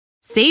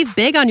Save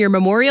big on your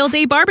Memorial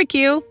Day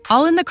barbecue,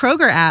 all in the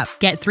Kroger app.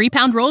 Get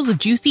 3-pound rolls of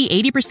juicy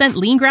 80%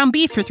 lean ground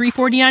beef for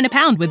 $3.49 a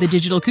pound with a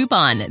digital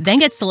coupon. Then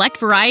get select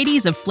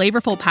varieties of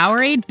flavorful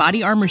Powerade,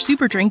 Body Armor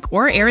Super Drink,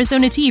 or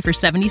Arizona tea for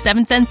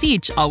 77 cents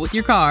each, all with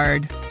your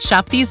card.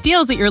 Shop these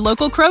deals at your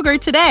local Kroger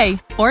today,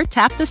 or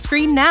tap the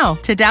screen now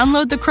to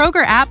download the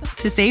Kroger app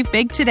to save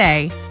big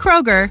today.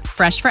 Kroger,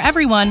 fresh for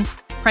everyone.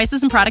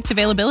 Prices and product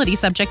availability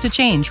subject to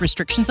change.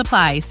 Restrictions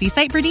apply. See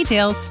site for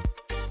details.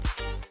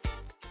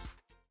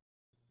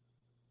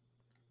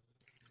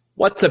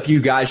 What's up, you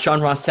guys? Sean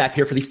Ross Sapp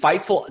here for the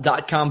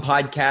Fightful.com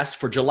podcast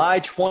for July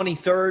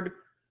 23rd.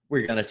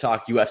 We're going to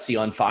talk UFC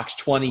on Fox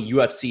 20,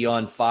 UFC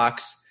on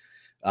Fox,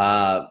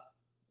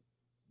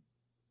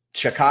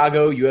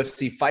 Chicago,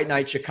 UFC Fight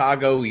Night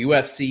Chicago,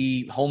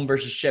 UFC Holm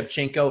versus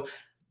Shevchenko.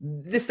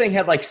 This thing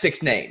had like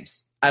 6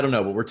 names. I don't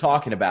know, but we're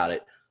talking about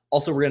it.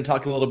 Also, we're going to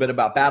talk a little bit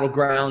about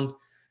Battleground,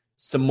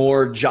 some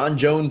more John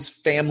Jones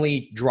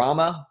family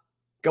drama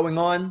going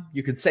on.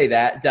 You could say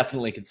that.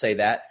 Definitely could say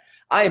that.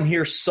 I am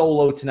here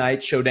solo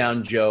tonight.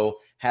 Showdown Joe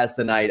has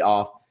the night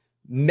off.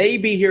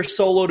 Maybe here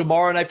solo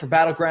tomorrow night for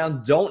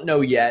Battleground. Don't know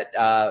yet.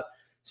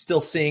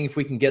 Still seeing if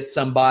we can get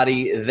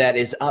somebody that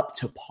is up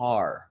to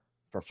par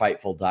for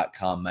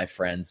Fightful.com, my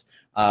friends.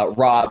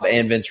 Rob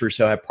and Vince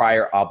Russo have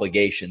prior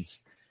obligations.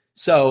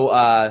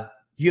 So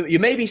you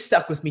may be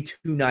stuck with me 2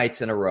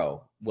 nights in a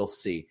row. We'll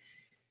see.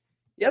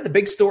 Yeah, the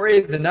big story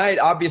of the night,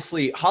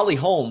 obviously, Holly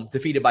Holm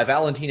defeated by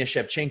Valentina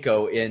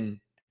Shevchenko in,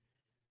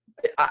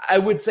 I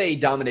would say,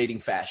 dominating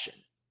fashion.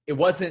 It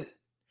wasn't,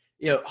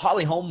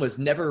 Holly Holm was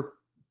never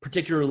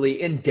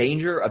particularly in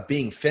danger of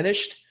being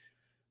finished.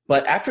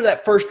 But after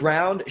that first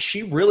round,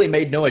 she really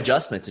made no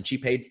adjustments, and she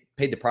paid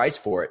the price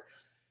for it.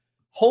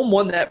 Holm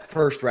won that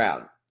first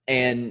round,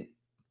 and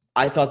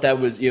I thought that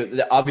was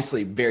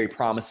obviously very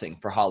promising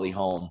for Holly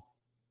Holm.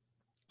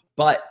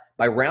 But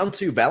by round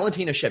 2,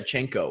 Valentina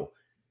Shevchenko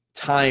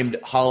timed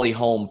Holly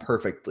Holm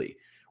perfectly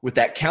with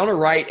that counter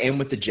right and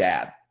with the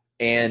jab.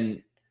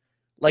 And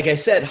like I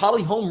said,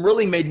 Holly Holm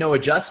really made no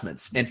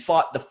adjustments and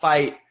fought the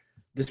fight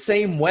the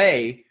same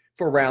way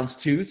for rounds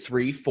 2,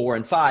 3, 4,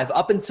 and 5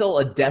 up until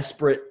a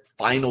desperate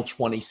final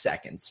 20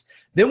 seconds.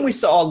 Then we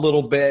saw a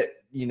little bit,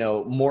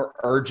 more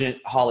urgent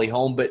Holly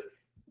Holm, but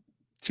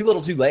too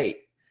little too late.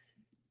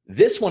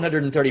 This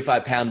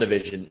 135-pound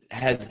division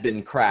has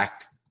been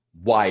cracked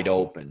wide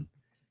open.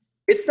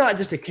 It's not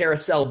just a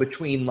carousel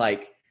between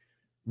like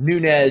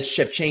Nunes,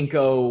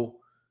 Shevchenko,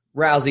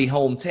 Rousey,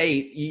 Holm,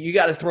 Tate. You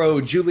got to throw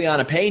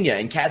Juliana Pena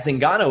and Kat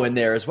Zingano in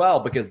there as well,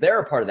 because they're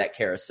a part of that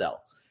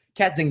carousel.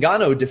 Kat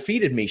Zingano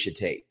defeated Miesha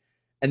Tate.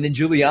 And then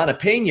Juliana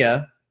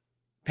Pena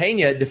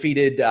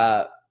defeated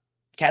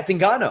Kat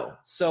Zingano.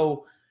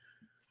 So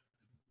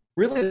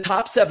really the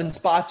top 7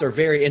 spots are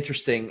very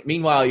interesting.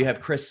 Meanwhile, you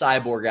have Chris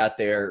Cyborg out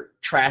there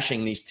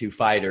trashing these 2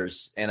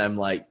 fighters. And I'm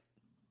like,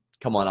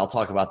 come on, I'll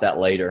talk about that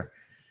later.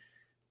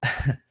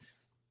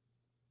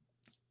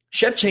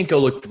 Shevchenko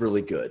looked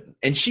really good,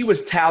 and she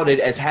was touted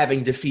as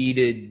having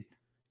defeated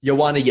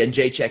Joanna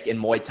Jędrzejczyk in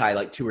Muay Thai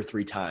like 2 or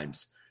 3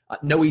 times.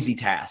 No easy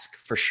task,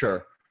 for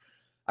sure.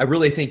 I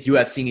really think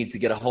UFC needs to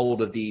get a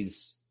hold of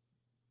these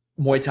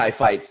Muay Thai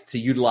fights to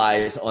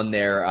utilize on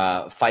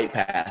their Fight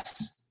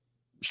Pass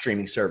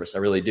streaming service. I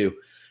really do.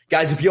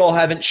 Guys, if you all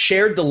haven't,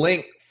 share the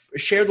link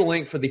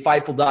for the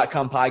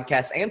Fightful.com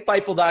podcast and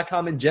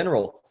Fightful.com in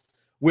general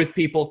with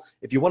people.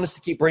 If you want us to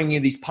keep bringing you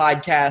these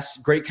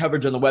podcasts, great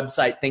coverage on the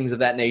website, things of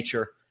that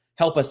nature,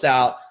 help us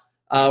out.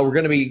 We're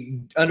going to be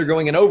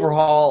undergoing an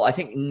overhaul. I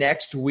think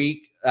next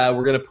week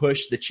we're going to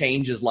push the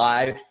changes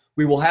live.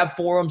 We will have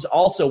forums.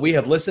 Also, we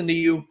have listened to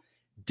you.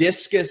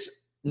 Discus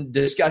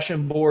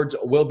discussion boards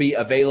will be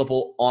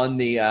available on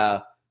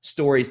the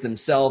stories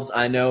themselves.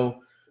 I know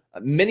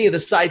many of the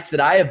sites that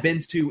I have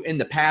been to in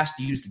the past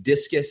used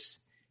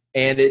Discus,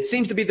 and it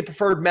seems to be the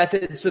preferred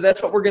method, so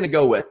that's what we're going to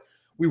go with.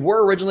 We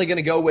were originally going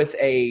to go with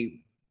a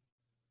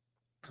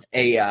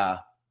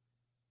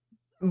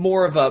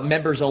more of a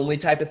members-only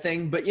type of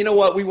thing, but you know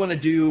what? We want to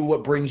do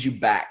what brings you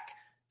back.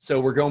 So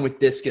we're going with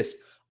Discus.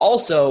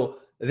 Also,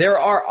 there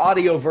are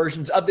audio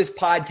versions of this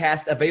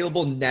podcast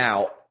available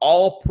now.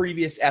 All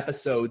previous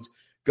episodes,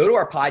 go to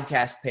our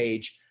podcast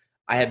page.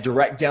 I have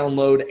direct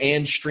download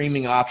and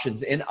streaming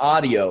options in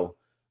audio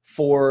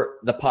for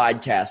the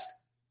podcast.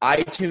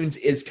 iTunes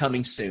is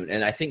coming soon,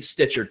 and I think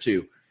Stitcher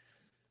too.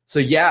 So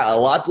yeah,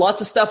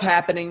 lots of stuff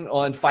happening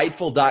on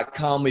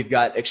Fightful.com. We've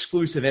got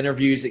exclusive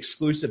interviews,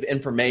 exclusive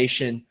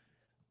information,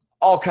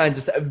 all kinds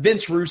of stuff.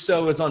 Vince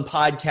Russo is on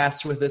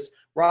podcasts with us.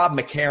 Rob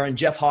McCarron,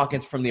 Jeff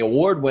Hawkins from the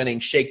award-winning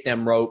Shake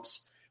Them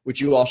Ropes, which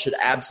you all should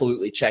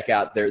absolutely check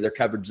out. Their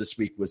coverage this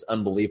week was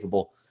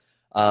unbelievable.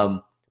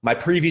 My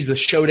previews with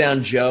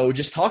Showdown Joe,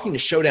 just talking to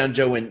Showdown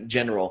Joe in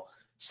general,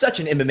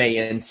 such an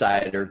MMA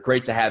insider.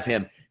 Great to have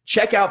him.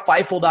 Check out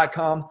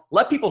Fightful.com.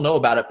 Let people know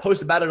about it.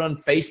 Post about it on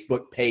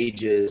Facebook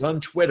pages,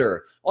 on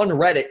Twitter, on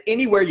Reddit,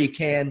 anywhere you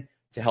can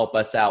to help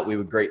us out. We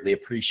would greatly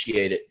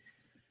appreciate it.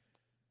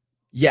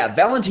 Yeah,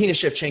 Valentina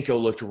Shevchenko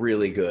looked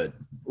really good.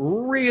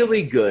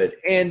 Really good.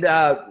 And,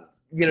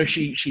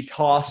 she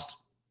tossed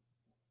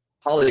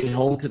Holly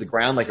Holm to the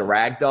ground like a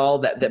rag doll.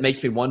 That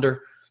makes me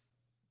wonder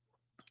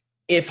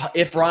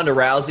if Ronda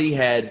Rousey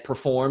had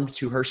performed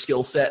to her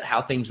skill set,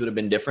 how things would have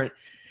been different.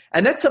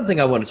 And that's something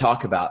I want to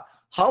talk about.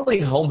 Holly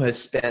Holm has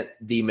spent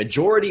the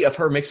majority of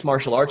her mixed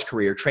martial arts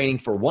career training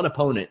for one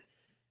opponent,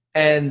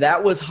 and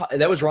that was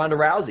Ronda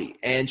Rousey.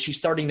 And she's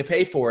starting to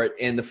pay for it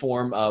in the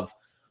form of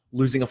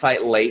losing a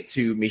fight late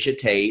to Miesha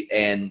Tate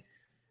and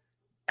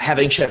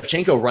having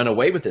Shevchenko run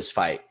away with this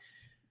fight.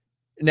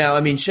 Now,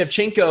 I mean,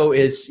 Shevchenko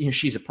is,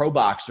 she's a pro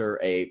boxer,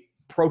 a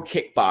pro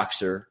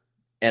kickboxer,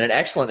 and an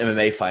excellent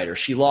MMA fighter.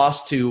 She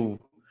lost to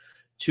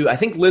I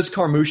think, Liz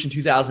Carmouche in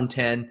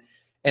 2010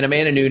 and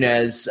Amanda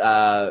Nunes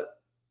via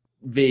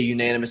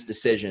unanimous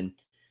decision.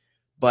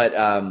 But,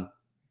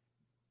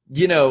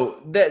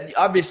 that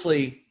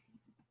obviously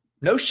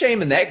no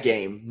shame in that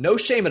game. No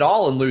shame at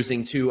all in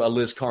losing to a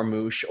Liz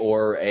Carmouche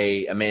or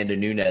a Amanda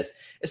Nunes,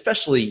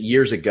 especially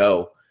years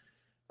ago.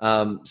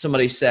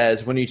 Somebody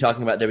says, when are you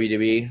talking about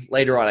WWE?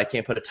 Later on, I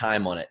can't put a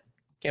time on it.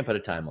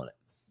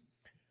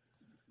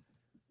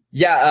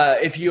 Yeah,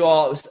 he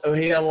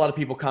had a lot of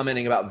people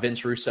commenting about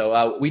Vince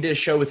Russo. We did a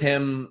show with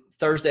him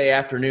Thursday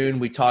afternoon.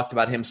 We talked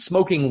about him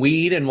smoking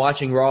weed and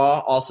watching Raw,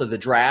 also the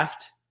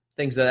draft,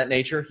 things of that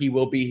nature. He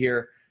will be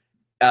here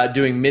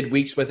doing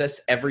midweeks with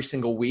us every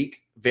single week.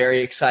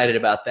 Very excited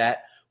about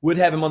that. Would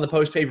have him on the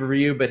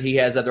post-pay-per-view, but he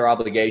has other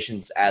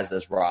obligations, as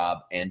does Rob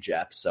and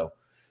Jeff. So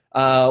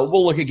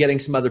we'll look at getting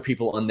some other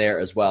people on there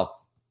as well.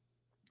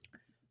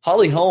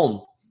 Holly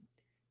Holm.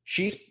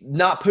 She's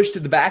not pushed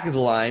to the back of the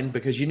line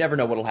because you never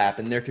know what will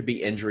happen. There could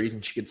be injuries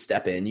and she could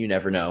step in. You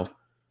never know.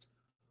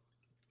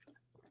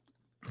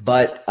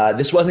 But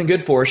this wasn't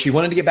good for her. She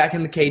wanted to get back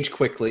in the cage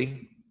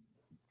quickly,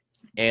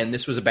 and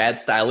this was a bad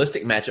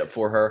stylistic matchup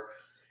for her,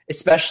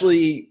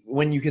 especially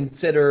when you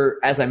consider,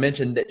 as I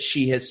mentioned, that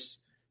she has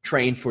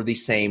trained for the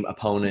same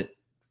opponent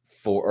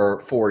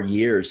for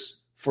years.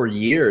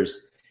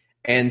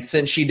 And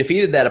since she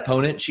defeated that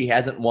opponent, she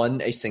hasn't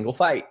won a single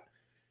fight.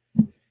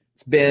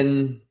 It's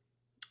been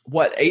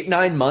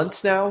 8-9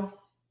 months now?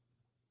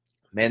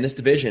 Man, this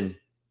division,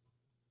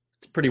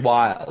 it's pretty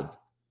wild.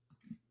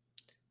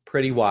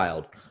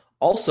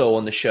 Also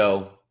on the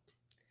show,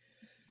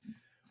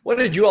 what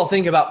did you all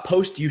think about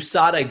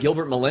post-USADA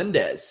Gilbert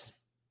Melendez?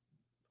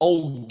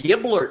 Old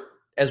Giblert,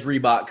 as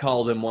Reebok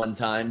called him one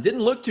time,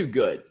 didn't look too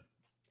good.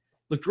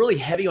 Looked really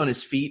heavy on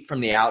his feet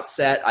from the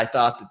outset. I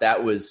thought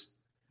that was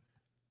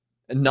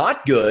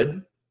not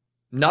good.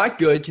 Not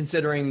good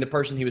considering the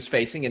person he was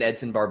facing in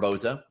Edson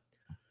Barboza,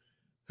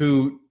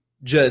 who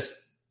just,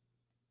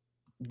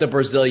 the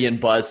Brazilian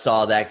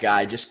buzzsaw, that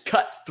guy just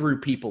cuts through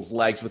people's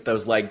legs with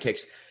those leg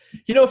kicks.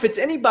 If it's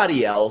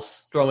anybody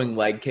else throwing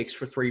leg kicks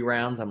for 3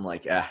 rounds, I'm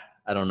like, I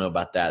don't know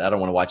about that. I don't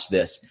want to watch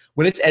this.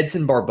 When it's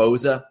Edson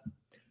Barboza,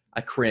 I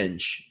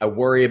cringe. I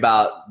worry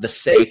about the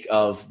sake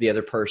of the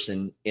other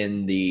person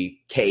in the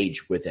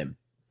cage with him,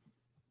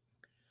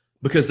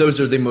 because those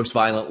are the most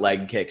violent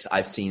leg kicks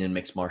I've seen in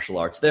mixed martial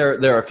arts. There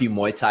are a few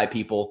Muay Thai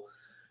people,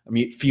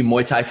 a few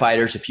Muay Thai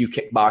fighters, a few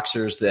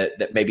kickboxers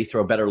that maybe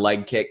throw better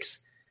leg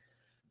kicks.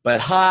 But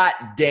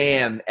hot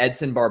damn,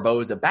 Edson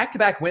Barboza.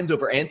 Back-to-back wins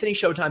over Anthony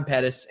Showtime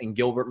Pettis and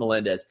Gilbert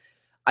Melendez.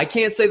 I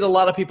can't say that a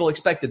lot of people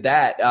expected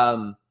that.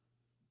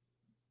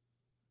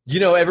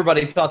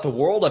 Everybody thought the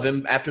world of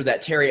him after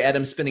that Terry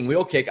Adams spinning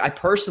wheel kick. I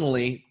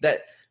personally,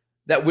 that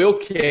wheel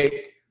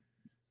kick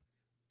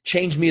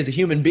changed me as a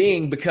human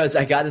being, because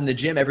I got in the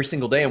gym every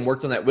single day and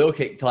worked on that wheel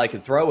kick until I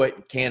could throw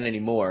it. Can't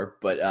anymore.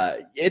 But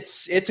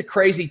it's a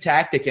crazy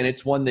tactic, and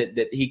it's one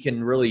that he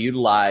can really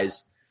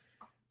utilize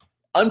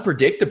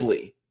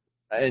unpredictably.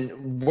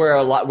 And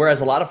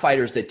whereas a lot of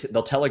fighters,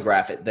 they'll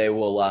telegraph it. They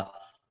will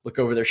look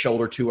over their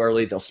shoulder too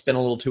early. They'll spin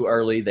a little too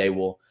early. They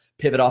will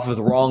pivot off of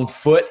the wrong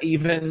foot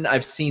even.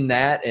 I've seen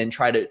that, and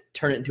try to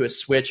turn it into a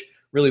switch.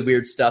 Really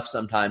weird stuff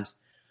sometimes.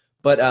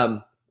 But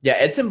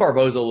Edson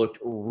Barboza looked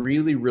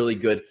really, really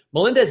good.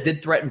 Melendez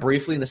did threaten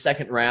briefly in the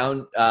second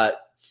round.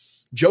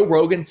 Joe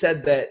Rogan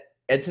said that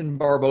Edson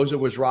Barboza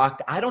was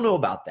rocked. I don't know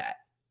about that.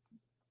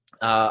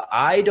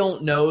 I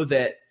don't know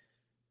that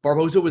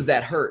Barboza was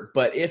that hurt,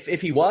 but if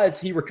he was,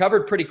 he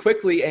recovered pretty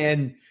quickly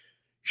and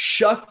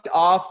shucked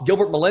off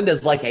Gilbert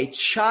Melendez like a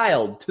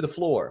child to the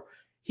floor.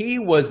 He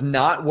was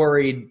not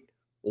worried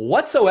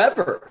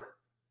whatsoever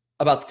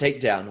about the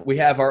takedown. We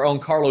have our own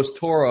Carlos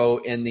Toro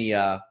in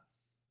the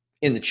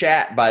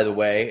chat, by the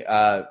way,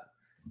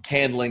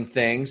 handling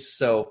things.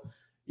 So,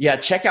 yeah,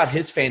 check out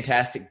his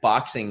fantastic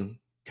boxing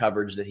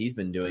coverage that he's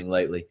been doing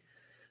lately.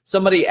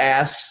 Somebody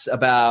asks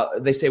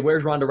they say,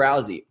 where's Ronda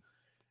Rousey?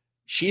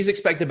 She's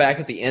expected back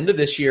at the end of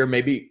this year,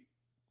 maybe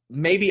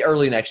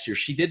early next year.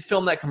 She did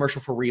film that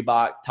commercial for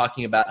Reebok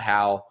talking about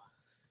how,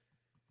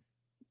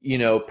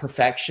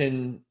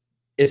 perfection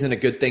isn't a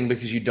good thing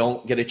because you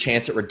don't get a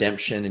chance at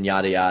redemption and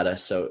yada, yada.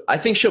 So I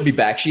think she'll be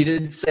back. She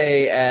did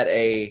say at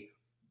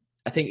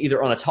I think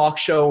either on a talk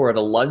show or at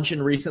a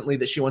luncheon recently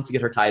that she wants to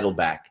get her title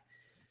back.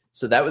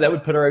 So that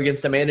would put her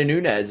against Amanda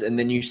Nunes. And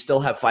then you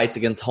still have fights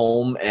against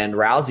Holm and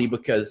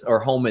Rousey or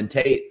Holm and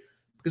Tate,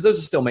 because those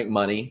will still make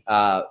money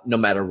no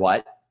matter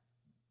what.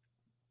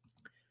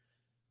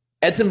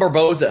 Edson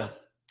Barboza,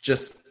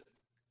 just,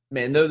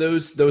 man,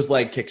 those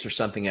leg kicks are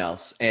something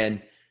else.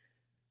 And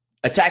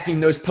attacking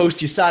those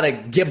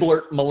post-USADA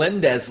Giblet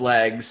Melendez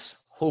legs,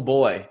 oh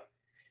boy.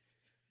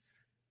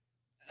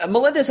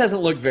 Melendez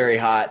hasn't looked very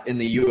hot in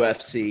the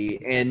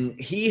UFC, and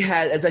he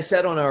had, as I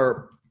said on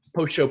our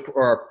post-show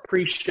or our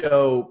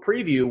pre-show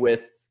preview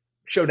with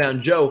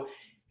Showdown Joe,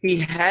 he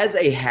has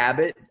a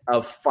habit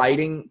of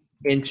fighting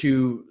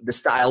into the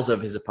styles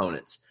of his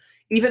opponents.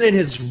 Even in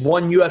his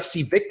one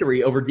UFC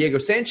victory over Diego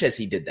Sanchez,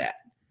 he did that.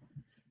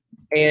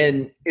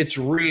 And it's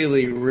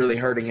really, really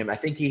hurting him. I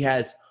think he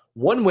has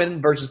 1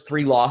 win versus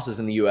 3 losses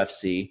in the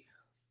UFC.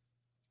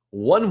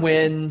 1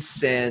 win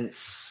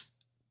since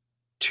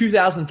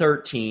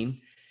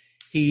 2013.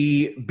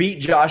 He beat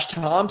Josh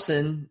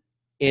Thompson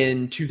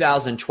in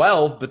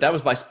 2012, but that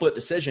was by split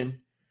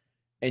decision.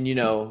 And, you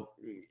know,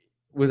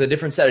 with a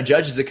different set of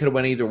judges, it could have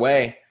went either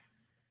way.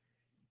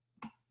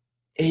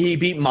 He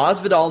beat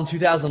Masvidal in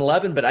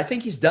 2011, but I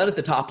think he's done at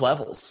the top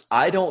levels.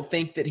 I don't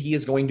think that he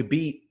is going to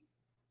beat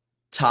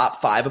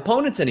top 5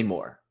 opponents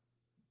anymore.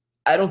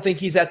 I don't think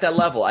he's at that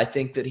level. I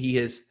think that he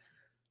has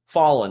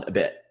fallen a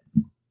bit.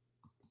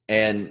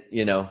 And,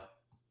 you know,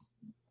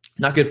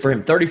 not good for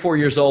him. 34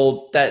 years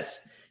old, that's,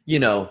 you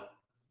know,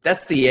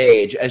 that's the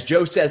age. As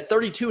Joe says,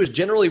 32 is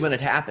generally when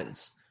it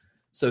happens.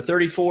 So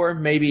 34,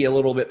 maybe a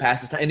little bit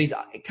past his time. And he's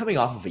coming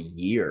off of a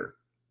year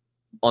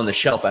on the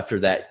shelf after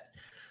that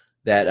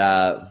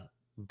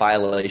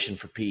violation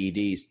for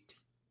PEDs.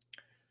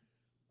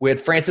 We had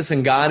Francis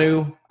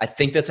Ngannou, I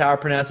think that's how I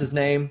pronounce his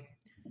name,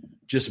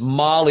 just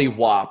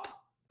mollywop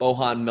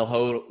Bohan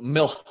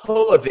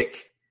Milhovic.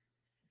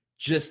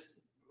 Just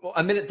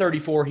a minute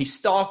 34, he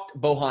stalked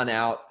Bohan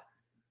out,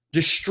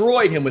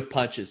 destroyed him with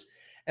punches.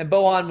 And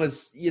Bohan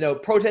was, you know,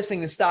 protesting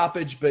the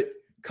stoppage, but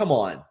come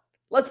on,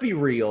 let's be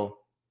real.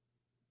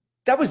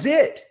 That was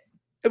it.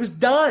 It was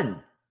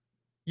done.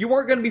 You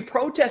weren't going to be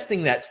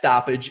protesting that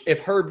stoppage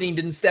if Herb Dean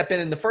didn't step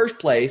in the first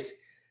place,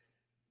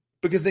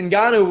 because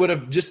Ngannou would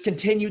have just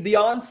continued the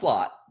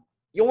onslaught.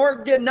 You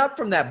weren't getting up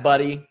from that,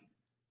 buddy.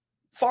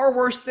 Far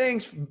worse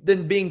things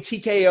than being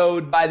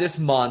TKO'd by this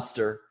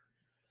monster.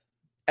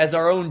 As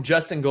our own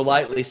Justin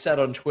Golightly said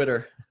on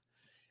Twitter,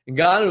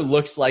 Ngannou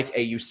looks like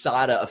a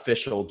USADA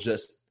official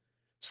just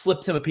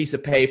slips him a piece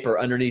of paper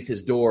underneath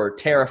his door,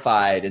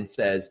 terrified, and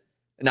says,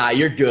 "Nah,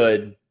 you're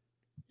good.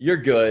 You're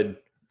good.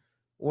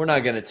 We're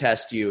not going to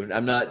test you."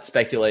 I'm not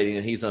speculating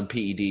that he's on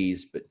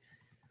PEDs, but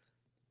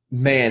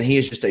man, he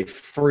is just a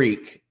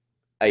freak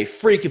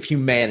of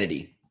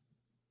humanity.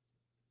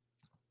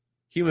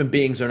 Human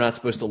beings are not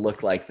supposed to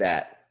look like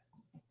that.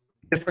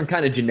 Different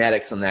kind of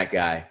genetics on that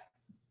guy.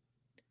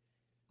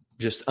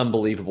 Just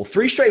unbelievable.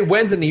 3 straight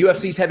wins in the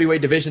UFC's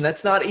heavyweight division.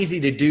 That's not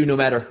easy to do no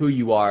matter who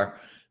you are,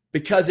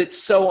 because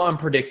it's so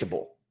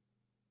unpredictable.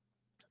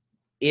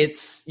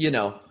 It's, you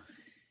know,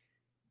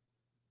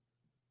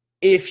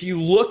 if you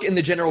look in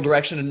the general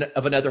direction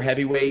of another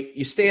heavyweight,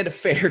 you stand a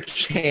fair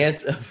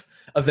chance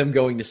of them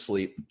going to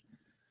sleep.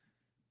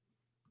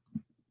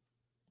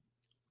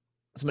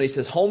 Somebody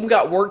says, Holm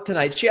got work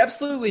tonight. She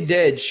absolutely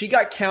did. She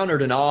got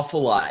countered an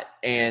awful lot.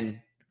 And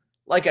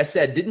like I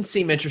said, didn't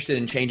seem interested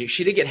in changing.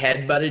 She did get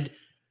headbutted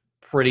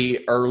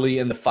pretty early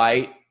in the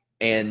fight,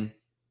 and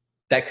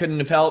that couldn't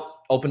have helped.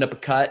 Opened up a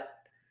cut.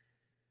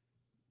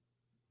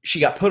 She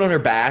got put on her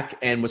back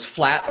and was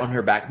flat on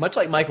her back, much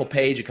like Michael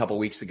Page a couple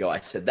weeks ago.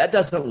 I said, that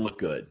doesn't look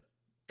good.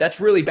 That's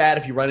really bad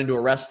if you run into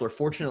a wrestler.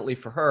 Fortunately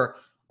for her,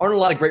 aren't a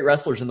lot of great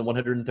wrestlers in the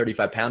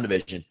 135-pound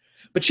division.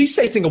 But she's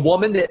facing a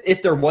woman that,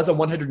 if there was a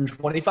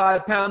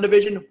 125-pound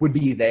division, would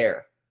be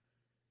there.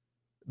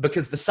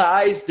 Because the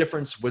size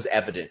difference was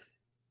evident.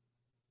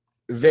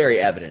 Very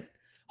evident.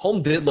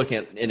 Holm did look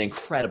in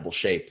incredible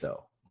shape,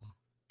 though.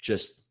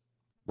 Just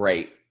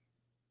great.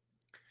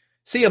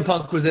 CM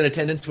Punk was in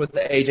attendance with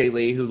AJ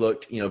Lee, who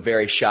looked, you know,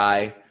 very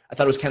shy. I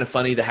thought it was kind of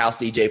funny the house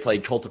DJ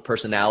played Cult of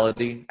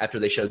Personality after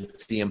they showed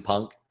CM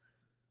Punk.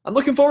 I'm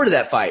looking forward to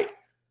that fight.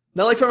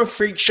 Not like from a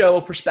freak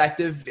show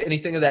perspective,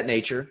 anything of that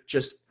nature.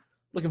 Just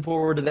looking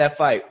forward to that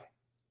fight.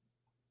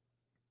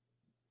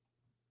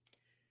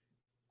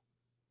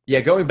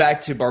 Yeah, going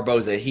back to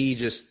Barboza, he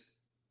just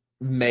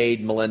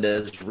made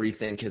Melendez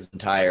rethink his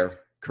entire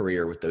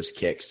career with those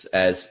kicks,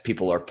 as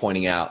people are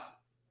pointing out.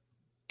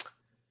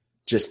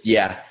 Just,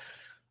 yeah.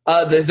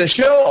 The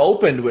show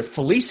opened with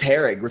Felice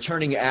Herrig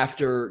returning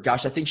after, I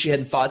think she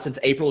hadn't fought since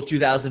April of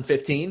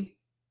 2015.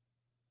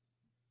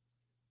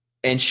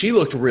 And she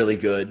looked really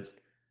good.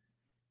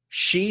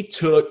 She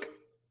took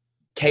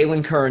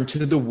Kaylin Curran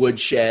to the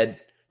woodshed.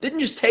 Didn't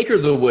just take her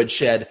to the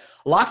woodshed,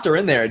 locked her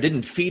in there and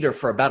didn't feed her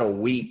for about a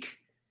week.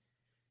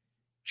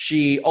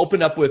 She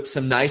opened up with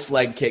some nice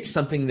leg kicks,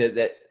 something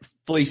that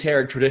Felice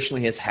Herrig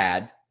traditionally has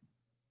had.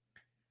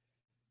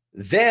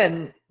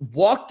 Then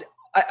walked,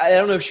 I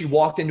don't know if she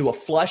walked into a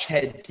flush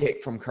head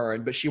kick from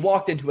Curran, but she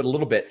walked into it a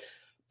little bit,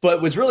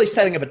 but was really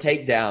setting up a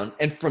takedown.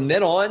 And from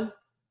then on,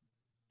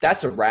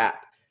 that's a wrap.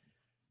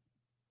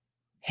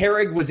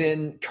 Herrig was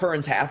in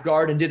Curran's half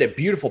guard and did a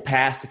beautiful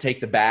pass to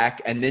take the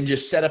back and then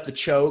just set up the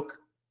choke.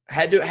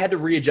 Had to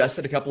readjust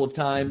it a couple of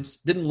times.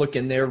 Didn't look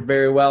in there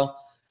very well.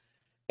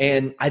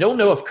 And I don't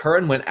know if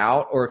Curran went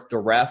out or if the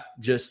ref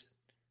just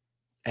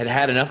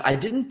had enough. I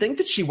didn't think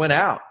that she went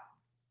out.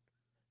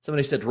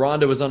 Somebody said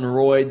Ronda was on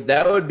roids.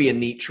 That would be a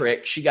neat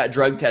trick. She got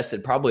drug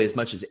tested probably as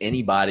much as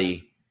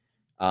anybody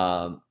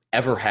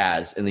ever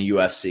has in the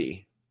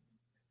UFC.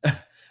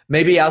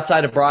 Maybe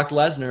outside of Brock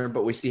Lesnar,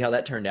 but we see how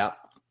that turned out.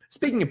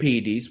 Speaking of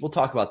PEDs, we'll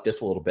talk about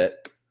this a little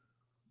bit.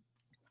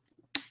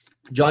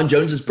 John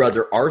Jones's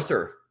brother,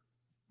 Arthur,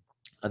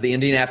 of the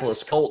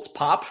Indianapolis Colts,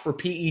 popped for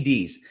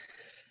PEDs.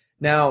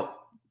 Now,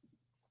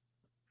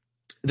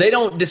 they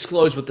don't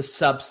disclose what the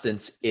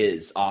substance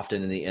is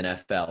often in the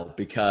NFL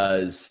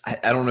because I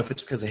don't know if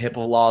it's because of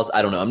HIPAA laws.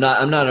 I don't know.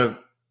 I'm not a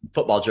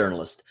football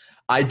journalist.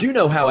 I do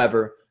know,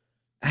 however,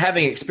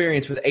 having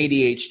experience with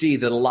ADHD,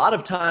 that a lot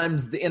of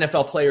times the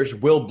NFL players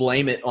will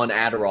blame it on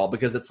Adderall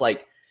because it's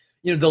like,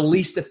 the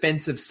least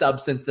offensive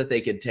substance that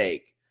they could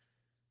take.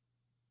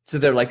 So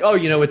they're like, oh,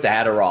 it's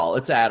Adderall.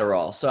 It's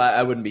Adderall. So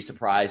I wouldn't be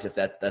surprised if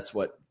that's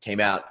what came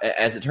out.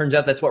 As it turns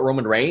out, that's what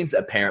Roman Reigns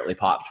apparently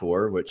popped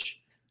for,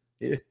 which,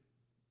 yeah.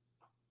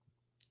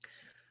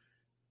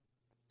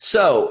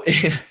 So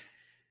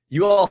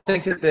you all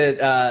think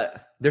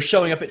that they're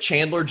showing up at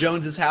Chandler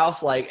Jones's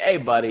house like, hey,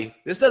 buddy,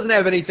 this doesn't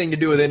have anything to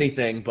do with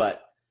anything,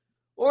 but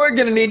we're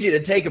going to need you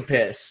to take a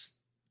piss.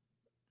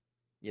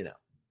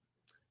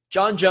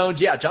 John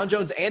Jones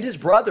and his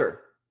brother,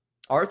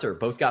 Arthur,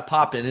 both got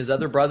popped, and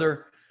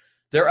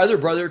their other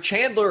brother,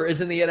 Chandler, is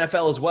in the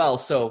NFL as well.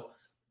 So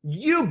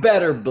you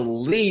better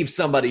believe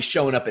somebody's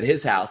showing up at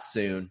his house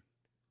soon.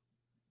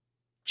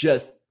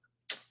 He's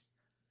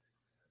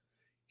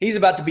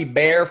about to be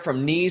bare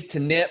from knees to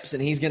nips,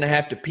 and he's going to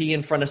have to pee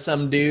in front of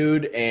some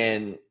dude,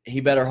 and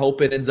he better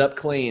hope it ends up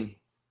clean.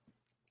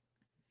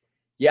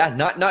 Yeah,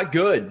 not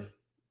good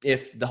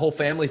if the whole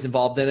family's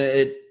involved in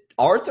it.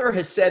 Arthur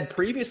has said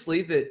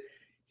previously that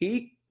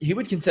he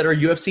would consider a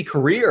UFC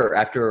career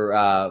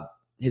after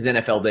his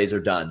NFL days are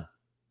done.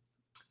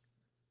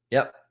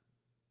 Yep.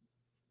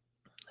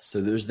 So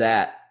there's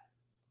that.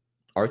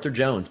 Arthur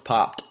Jones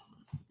popped.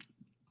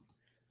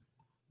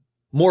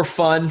 More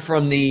fun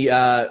from the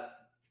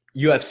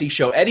UFC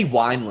show. Eddie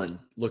Wineland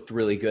looked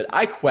really good.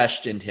 I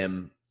questioned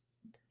him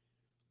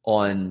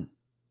on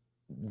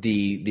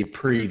the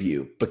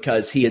preview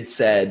because he had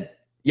said,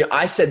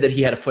 I said that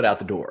he had a foot out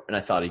the door, and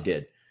I thought he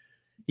did.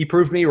 He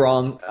proved me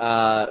wrong.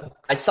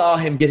 I saw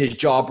him get his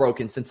jaw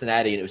broken in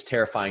Cincinnati, and it was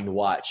terrifying to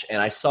watch.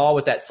 And I saw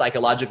what that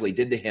psychologically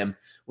did to him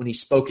when he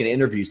spoke in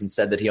interviews and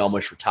said that he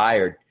almost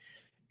retired.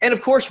 And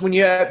of course, when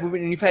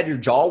you've had your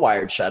jaw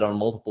wired shut on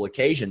multiple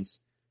occasions,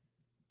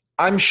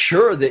 I'm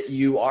sure that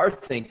you are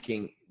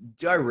thinking,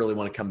 do I really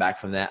want to come back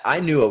from that? I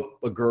knew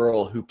a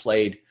girl who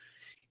played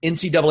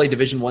NCAA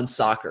Division I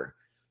soccer,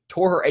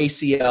 tore her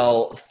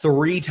ACL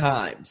 3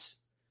 times,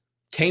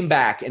 came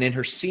back, and in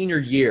her senior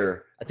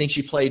year, I think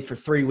she played for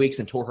 3 weeks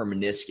and tore her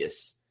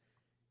meniscus.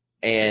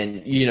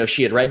 And,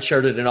 she had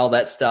redshirted and all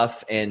that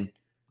stuff. And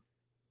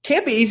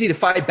can't be easy to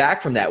fight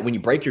back from that when you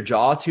break your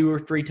jaw 2 or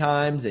 3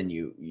 times and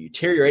you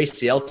tear your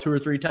ACL 2 or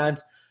 3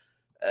 times.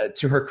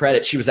 To her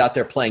credit, she was out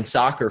there playing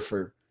soccer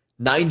for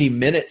 90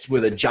 minutes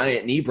with a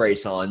giant knee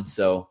brace on.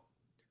 So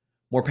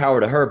more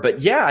power to her.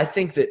 But, yeah, I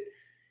think that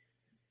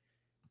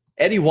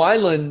Eddie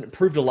Wineland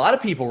proved a lot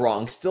of people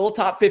wrong. Still a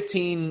top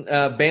 15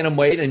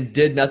 bantamweight and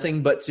did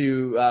nothing but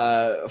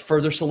to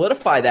further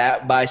solidify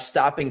that by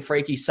stopping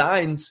Frankie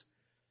Saenz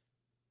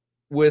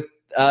with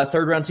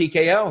third-round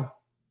TKO.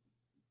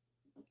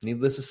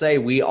 Needless to say,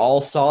 we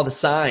all saw the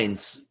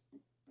signs.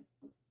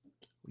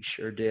 We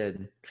sure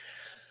did.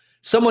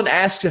 Someone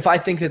asks if I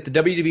think that the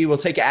WWE will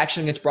take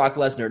action against Brock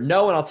Lesnar.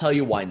 No, and I'll tell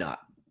you why not.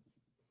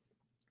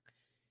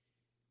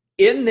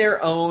 In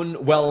their own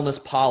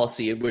wellness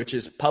policy, which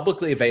is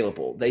publicly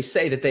available, they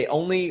say that they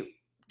only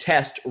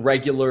test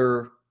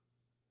regular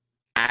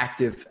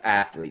active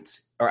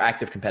athletes or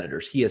active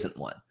competitors. He isn't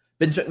one.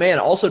 Vince McMahon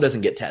also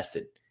doesn't get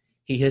tested.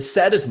 He has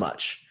said as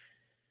much.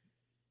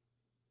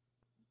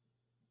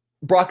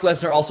 Brock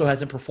Lesnar also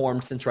hasn't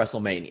performed since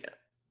WrestleMania.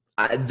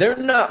 They're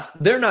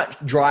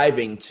not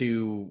driving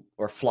to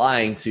or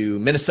flying to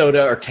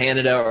Minnesota or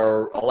Canada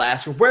or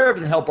Alaska, wherever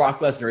the hell Brock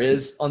Lesnar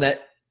is on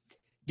that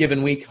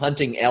given week,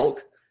 hunting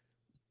elk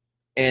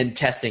and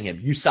testing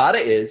him.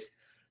 USADA is.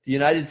 The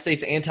United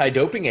States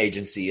Anti-Doping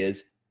Agency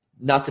is,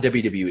 not the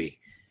WWE.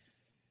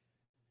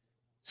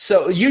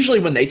 So usually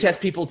when they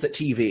test people, it's at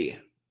TV.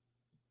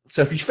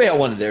 So if you fail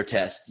one of their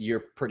tests, you're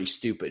pretty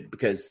stupid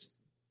because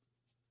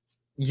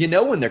you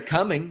know when they're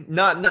coming.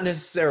 Not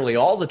necessarily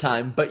all the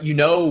time, but you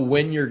know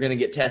when you're going to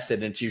get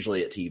tested, and it's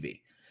usually at TV.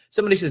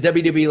 Somebody says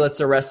WWE lets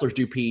their wrestlers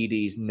do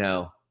PEDs.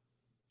 No.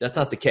 That's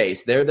not the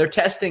case. Their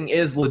testing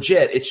is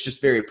legit. It's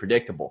just very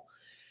predictable.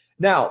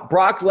 Now,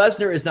 Brock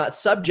Lesnar is not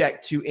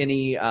subject to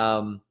any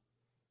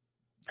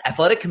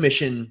athletic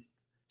commission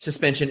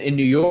suspension in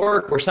New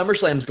York where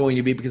SummerSlam is going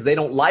to be because they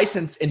don't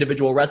license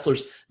individual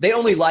wrestlers. They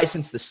only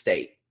license the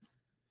state.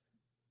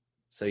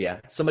 So, yeah.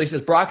 Somebody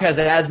says Brock has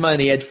asthma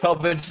and he had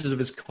 12 inches of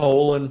his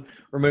colon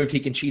removed. He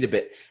can cheat a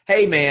bit.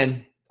 Hey,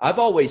 man, I've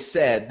always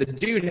said the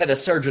dude had a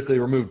surgically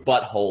removed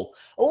butthole.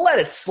 Let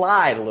it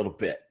slide a little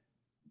bit.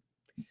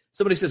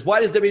 Somebody says,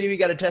 why does WWE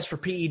got to test for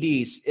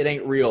PEDs? It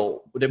ain't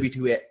real.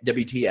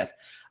 WTF.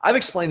 I've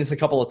explained this a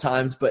couple of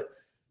times, but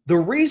the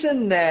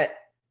reason that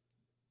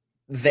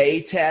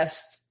they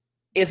test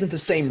isn't the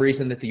same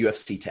reason that the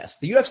UFC tests.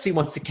 The UFC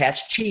wants to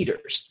catch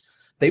cheaters.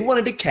 They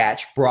wanted to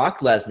catch Brock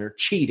Lesnar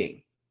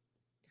cheating.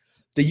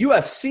 The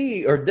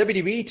UFC or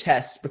WWE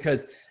tests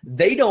because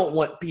they don't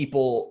want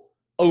people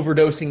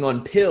overdosing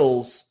on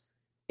pills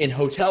in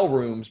hotel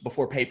rooms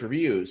before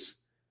pay-per-views.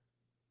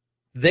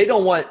 They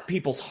don't want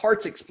people's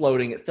hearts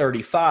exploding at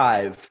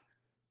 35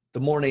 the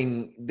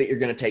morning that you're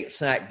going to take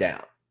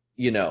SmackDown.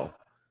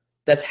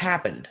 That's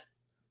happened.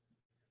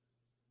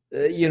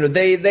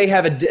 They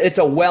have it's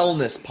a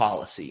wellness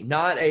policy,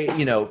 not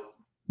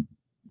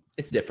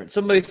it's different.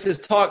 Somebody says,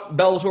 talk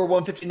Bellator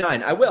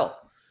 159. I will.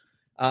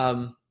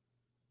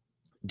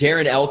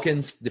 Darren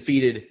Elkins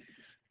defeated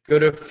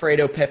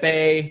Godofredo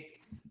Pepe.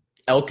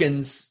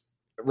 Elkins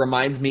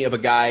reminds me of a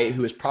guy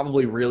who is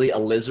probably really a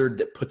lizard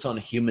that puts on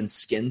a human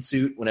skin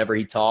suit whenever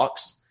he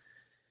talks.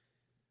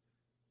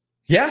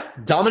 Yeah,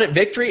 dominant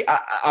victory.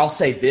 I'll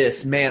say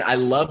this, man. I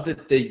love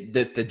that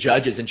the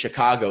judges in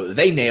Chicago,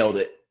 they nailed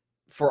it.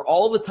 For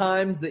all the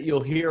times that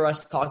you'll hear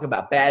us talk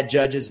about bad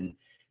judges and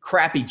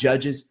crappy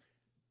judges,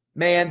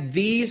 man,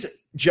 these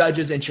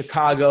judges in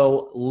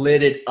Chicago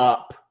lit it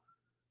up.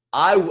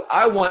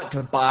 I want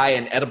to buy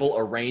an edible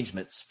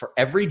arrangements for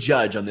every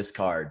judge on this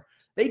card.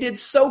 They did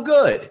so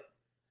good.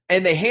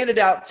 And they handed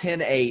out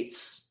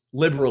 10-8s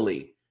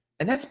liberally.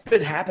 And that's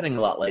been happening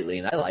a lot lately,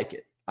 and I like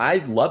it. I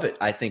love it.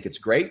 I think it's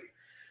great.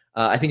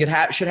 I think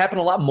it should happen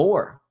a lot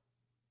more.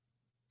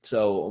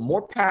 So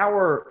more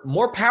power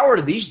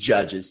to these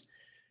judges.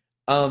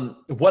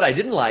 What I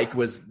didn't like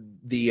was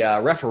the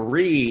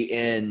referee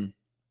in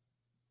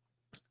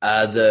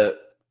the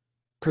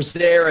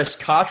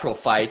Prazeres-Cottrell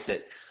fight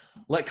that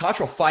let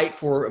Cottrell fight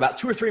for about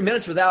 2 or 3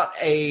 minutes without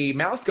a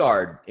mouth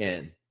guard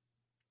in.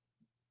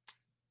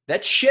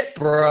 That's shit,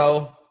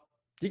 bro.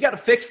 You got to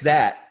fix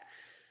that.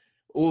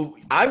 Well,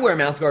 I wear a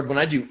mouth guard when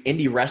I do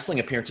indie wrestling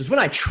appearances. When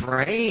I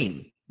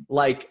train,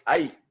 like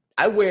I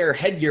wear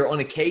headgear on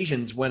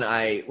occasions when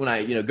I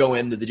go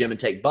into the gym and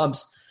take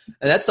bumps.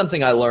 And that's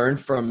something I learned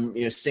from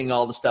seeing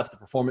all the stuff at the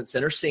Performance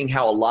Center, seeing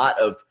how a lot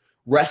of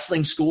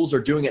wrestling schools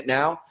are doing it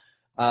now.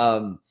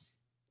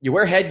 You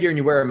wear headgear and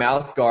you wear a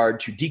mouth guard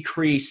to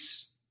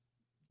decrease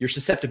your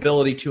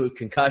susceptibility to a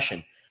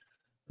concussion.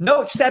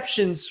 No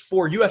exceptions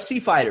for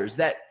UFC fighters.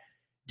 That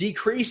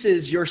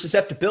decreases your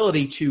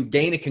susceptibility to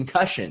gain a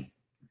concussion.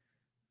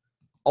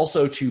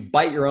 Also to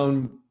bite your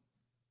own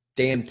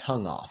damn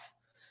tongue off.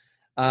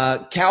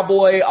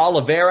 Cowboy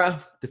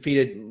Oliveira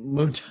defeated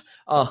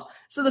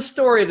So the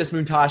story of this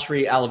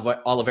Muntashri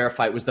Oliveira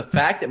fight was the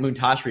fact that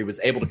Muntashri was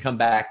able to come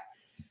back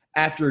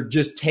after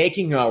just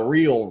taking a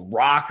real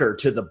rocker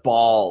to the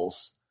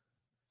balls.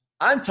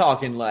 I'm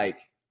talking like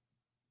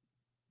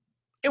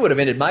it would have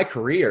ended my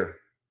career.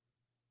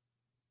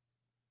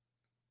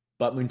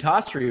 But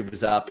Muntashri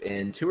was up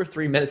in 2 or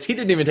 3 minutes. He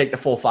didn't even take the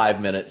full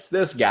 5 minutes.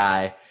 This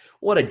guy,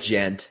 what a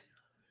gent.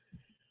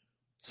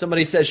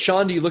 Somebody says,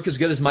 Sean, do you look as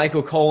good as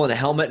Michael Cole in a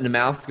helmet and a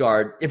mouth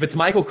guard? If it's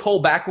Michael Cole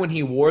back when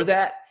he wore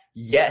that,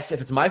 yes.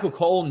 If it's Michael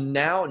Cole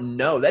now,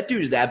 no. That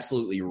dude is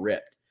absolutely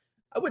ripped.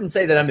 I wouldn't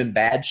say that I'm in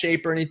bad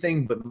shape or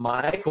anything, but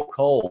Michael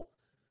Cole.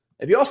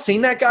 Have you all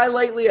seen that guy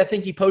lately? I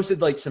think he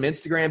posted like some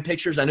Instagram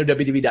pictures. I know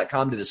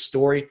WWE.com did a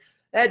story.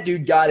 That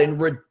dude got in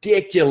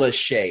ridiculous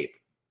shape.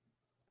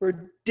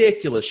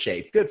 Ridiculous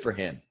shape. Good for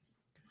him.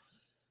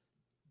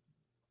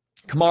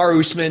 Kamaru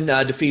Usman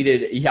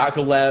defeated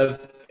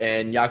Yakovlev,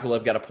 and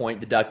Yakovlev got a point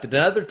deducted.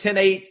 Another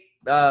 10-8,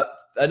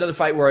 another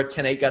fight where a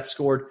 10-8 got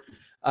scored.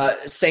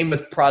 Same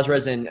with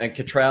Prazeres and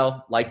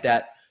Cottrell, like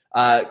that.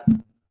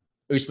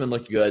 Usman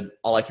looked good,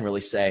 all I can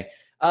really say.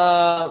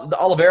 The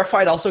Oliveira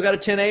fight also got a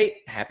 10-8.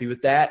 Happy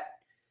with that.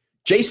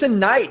 Jason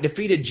Knight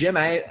defeated Jim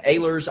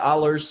Ehlers.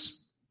 I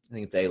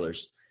think it's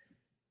Ehlers.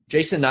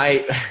 Jason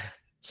Knight,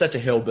 such a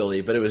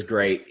hillbilly, but it was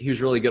great. He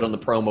was really good on the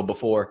promo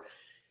before.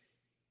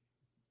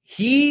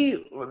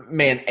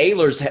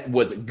 Ehlers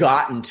was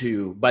gotten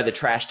to by the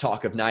trash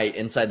talk of Knight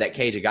inside that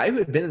cage. A guy who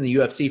had been in the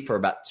UFC for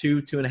about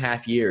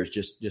 2.5 years,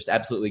 just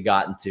absolutely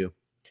gotten to.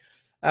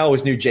 I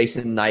always knew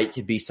Jason Knight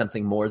could be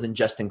something more than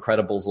just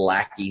Incredible's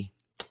lackey.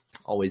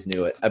 Always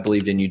knew it. I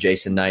believed in you,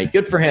 Jason Knight.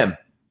 Good for him.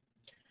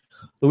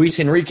 Luis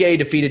Enrique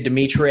defeated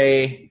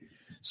Dmitry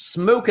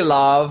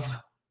Smokilov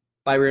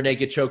by rear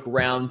naked choke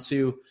round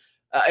 2.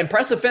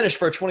 Impressive finish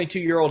for a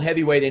 22-year-old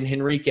heavyweight in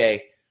Enrique.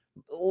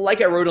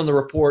 Like I wrote on the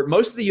report,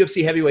 most of the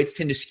UFC heavyweights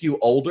tend to skew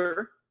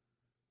older.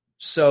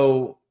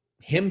 So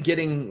him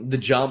getting the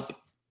jump,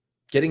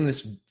 getting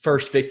this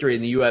first victory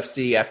in the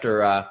UFC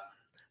after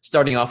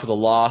starting off with a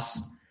loss,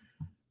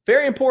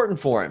 very important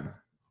for him.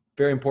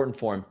 Very important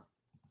for him.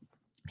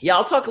 Yeah,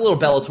 I'll talk a little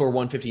Bellator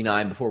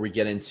 159 before we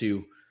get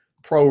into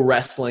pro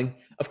wrestling.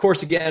 Of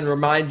course, again, I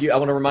want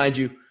to remind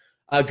you,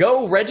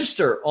 Go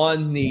register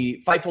on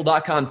the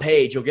Fightful.com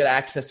page. You'll get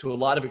access to a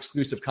lot of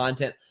exclusive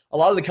content. A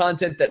lot of the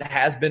content that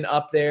has been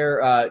up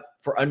there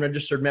for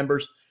unregistered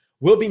members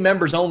will be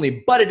members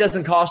only, but it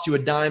doesn't cost you a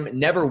dime.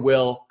 Never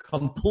will.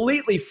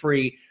 Completely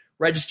free.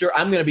 Register.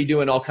 I'm going to be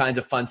doing all kinds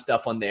of fun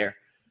stuff on there.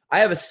 I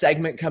have a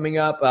segment coming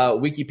up,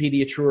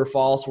 Wikipedia True or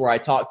False, where I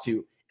talk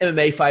to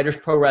MMA fighters,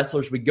 pro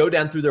wrestlers. We go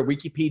down through their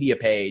Wikipedia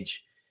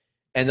page,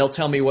 and they'll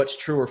tell me what's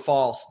true or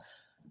false.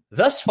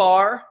 Thus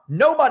far,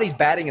 nobody's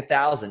batting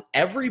 1,000.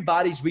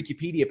 Everybody's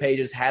Wikipedia page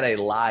has had a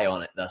lie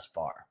on it thus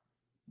far.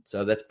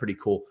 So that's pretty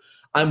cool.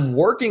 I'm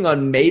working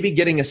on maybe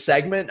getting a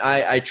segment.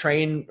 I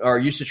train or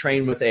used to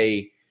train with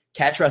a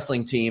catch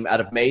wrestling team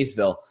out of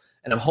Maysville,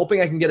 and I'm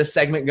hoping I can get a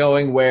segment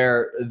going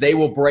where they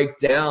will break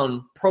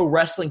down pro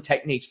wrestling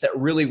techniques that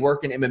really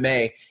work in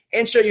MMA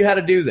and show you how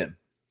to do them.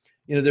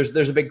 You know,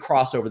 there's a big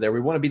crossover there.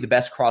 We want to be the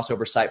best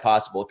crossover site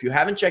possible. If you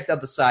haven't checked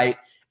out the site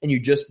and you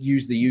just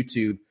use the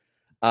YouTube,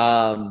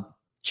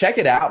 check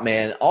it out,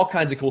 man. All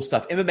kinds of cool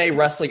stuff. MMA,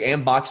 wrestling,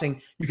 and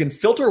boxing. You can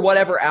filter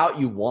whatever out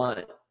you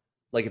want.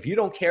 Like if you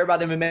don't care about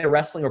MMA,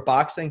 wrestling, or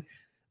boxing,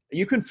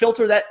 you can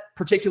filter that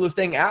particular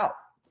thing out.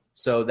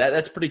 So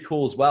that's pretty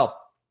cool as well.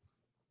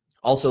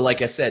 Also,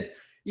 like I said,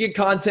 you get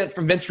content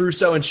from Vince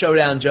Russo and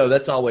Showdown Joe.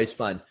 That's always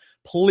fun.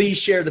 Please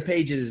share the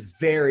page. It is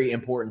very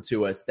important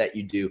to us that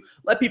you do.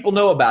 Let people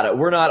know about it.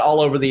 We're not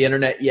all over the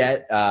internet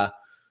yet,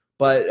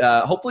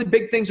 but hopefully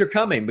big things are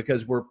coming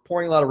because we're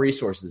pouring a lot of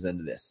resources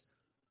into this.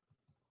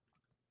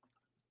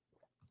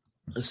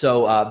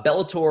 So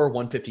Bellator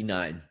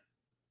 159.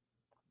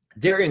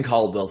 Darian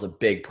Caldwell's a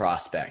big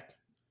prospect.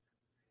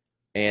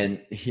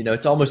 And, you know,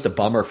 it's almost a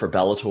bummer for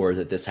Bellator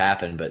that this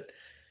happened, but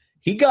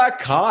he got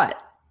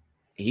caught.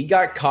 He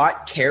got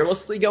caught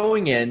carelessly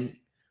going in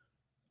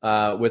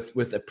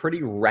with a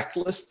pretty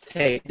reckless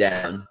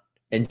takedown.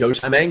 And Joe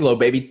Timanglo,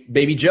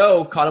 baby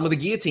Joe, caught him with a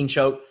guillotine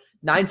choke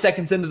 9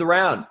 seconds into the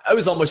round. It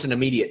was almost an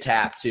immediate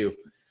tap, too.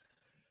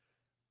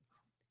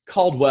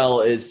 Caldwell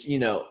is, you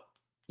know,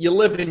 you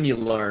live and you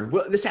learn.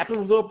 This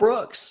happened with Will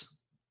Brooks.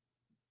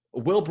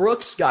 Will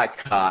Brooks got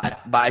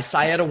caught by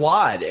Syed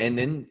Awad and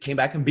then came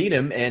back and beat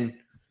him, and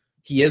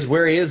he is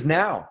where he is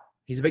now.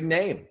 He's a big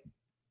name.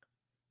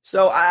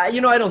 So, I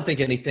don't think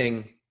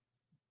anything,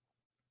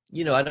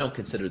 I don't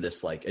consider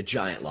this like a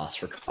giant loss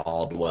for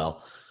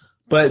Caldwell,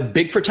 but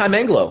big for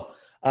Timanglo.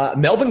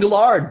 Melvin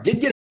Gillard did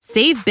get.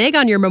 Save big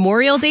on your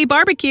Memorial Day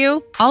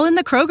barbecue, all in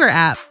the Kroger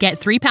app. Get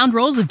 3-pound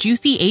rolls of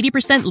juicy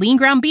 80% lean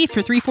ground beef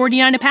for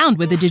 $3.49 a pound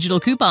with a digital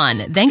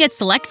coupon. Then get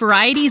select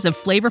varieties of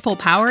flavorful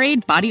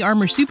Powerade, Body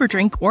Armor Super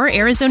Drink, or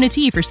Arizona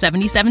tea for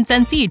 77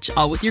 cents each,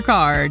 all with your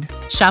card.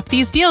 Shop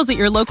these deals at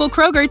your local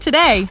Kroger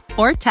today,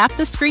 or tap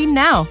the screen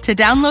now to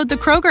download the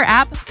Kroger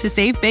app to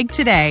save big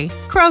today.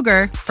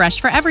 Kroger,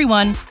 fresh for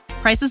everyone.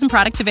 Prices and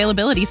product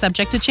availability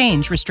subject to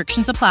change.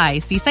 Restrictions apply.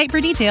 See site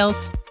for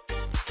details.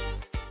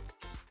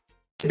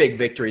 Big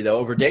victory, though,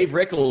 over Dave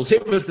Rickles.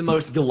 It was the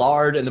most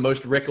Gillard and the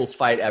most Rickles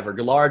fight ever.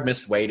 Gillard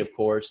missed weight, of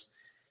course,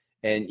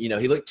 and,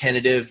 he looked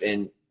tentative,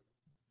 and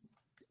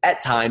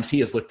at times he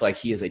has looked like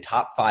he is a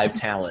top 5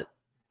 talent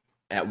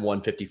at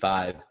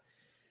 155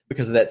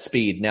 because of that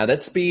speed. Now,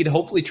 that speed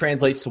hopefully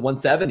translates to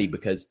 170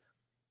 because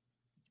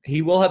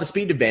he will have a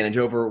speed advantage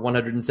over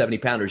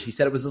 170-pounders. He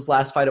said it was his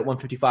last fight at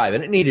 155,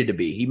 and it needed to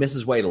be. He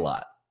misses weight a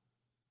lot.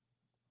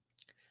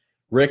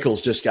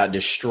 Rickles just got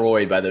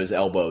destroyed by those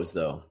elbows,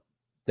 though.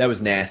 That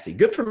was nasty.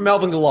 Good for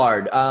Melvin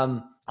Gillard.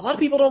 A lot of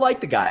people don't like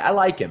the guy. I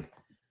like him.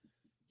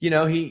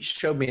 He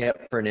showed me up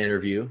for an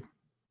interview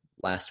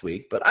last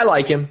week, but I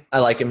like him.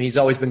 He's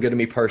always been good to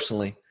me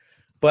personally.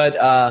 But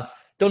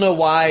don't know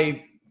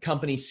why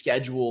companies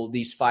schedule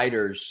these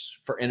fighters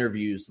for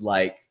interviews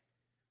like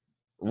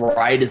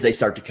right as they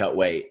start to cut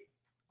weight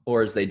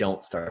or as they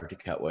don't start to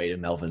cut weight in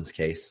Melvin's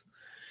case.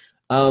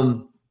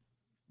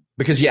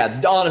 Because,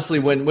 honestly,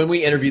 when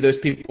we interview those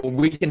people,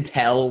 we can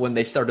tell when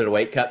they started a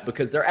weight cut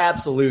because they're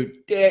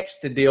absolute dicks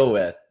to deal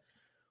with.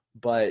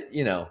 But,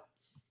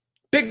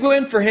 big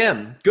win for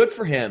him. Good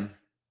for him.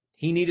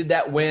 He needed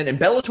that win, and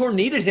Bellator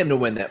needed him to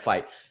win that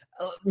fight.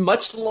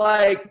 Much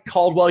like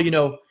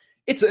Caldwell,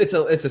 it's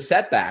a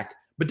setback,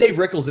 but Dave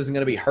Rickles isn't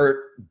going to be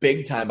hurt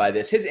big time by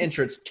this. His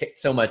entrance kicked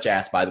so much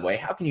ass, by the way.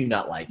 How can you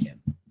not like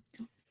him?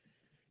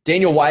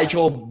 Daniel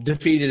Weichel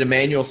defeated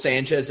Emmanuel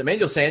Sanchez.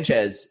 Emmanuel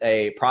Sanchez,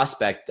 a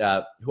prospect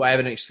who I have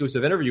an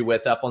exclusive interview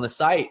with up on the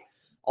site,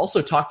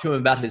 also talked to him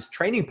about his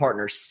training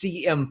partner,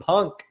 CM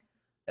Punk.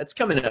 That's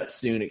coming up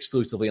soon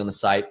exclusively on the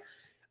site.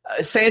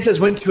 Sanchez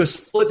went to a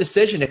split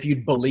decision, if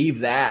you'd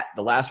believe that.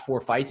 The last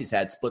 4 fights he's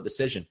had, split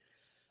decision.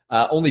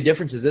 Only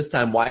difference is this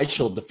time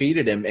Weichel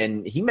defeated him,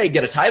 and he may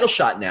get a title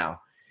shot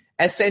now.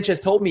 As Sanchez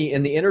told me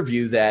in the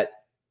interview that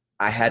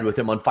I had with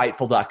him on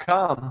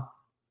Fightful.com,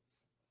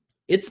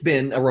 it's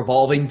been a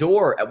revolving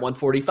door at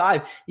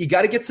 145. You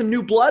got to get some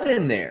new blood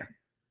in there.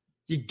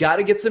 You got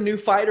to get some new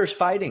fighters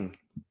fighting.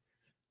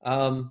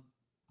 So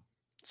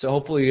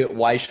hopefully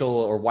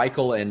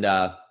Weichel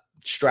and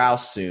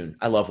Strauss soon.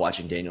 I love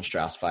watching Daniel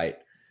Strauss fight.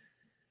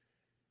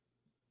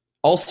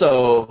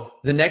 Also,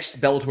 the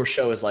next Bellator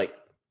show is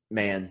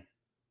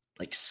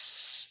like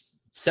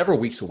several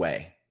weeks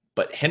away.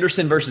 But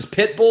Henderson versus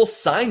Pitbull,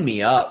 sign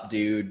me up,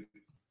 dude.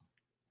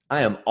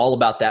 I am all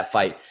about that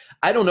fight.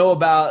 I don't know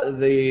about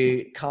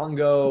the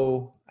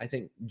Congo, I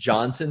think,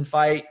 Johnson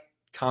fight.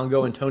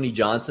 Congo and Tony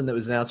Johnson that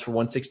was announced for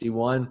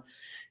 161.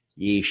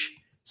 Yeesh.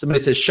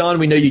 Somebody says, Sean,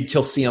 we know you'd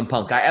kill CM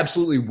Punk. I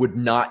absolutely would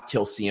not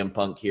kill CM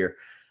Punk here.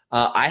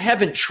 I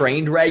haven't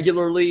trained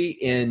regularly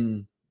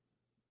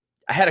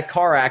I had a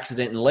car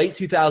accident in late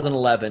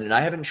 2011, and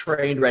I haven't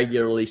trained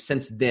regularly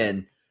since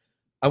then.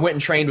 I went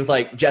and trained with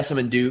like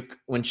Jessamine Duke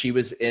when she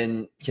was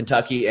in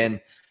Kentucky, and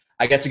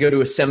I got to go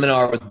to a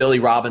seminar with Billy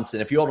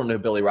Robinson. If you all don't know who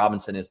Billy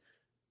Robinson is,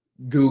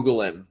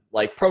 Google him.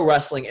 Like pro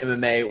wrestling,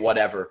 MMA,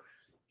 whatever.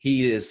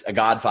 He is a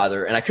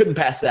godfather, and I couldn't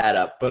pass that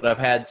up, but I've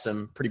had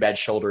some pretty bad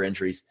shoulder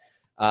injuries.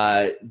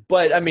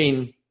 But, I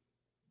mean,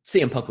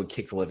 CM Punk would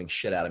kick the living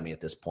shit out of me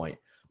at this point.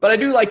 But I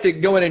do like to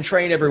go in and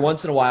train every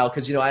once in a while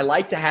because, I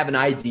like to have an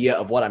idea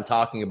of what I'm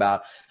talking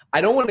about.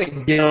 I don't want to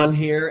get on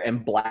here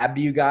and blab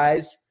to you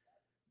guys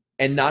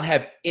and not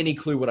have any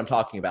clue what I'm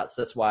talking about.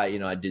 So that's why,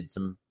 I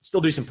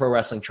still do some pro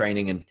wrestling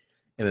training and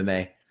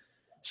MMA.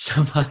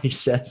 Somebody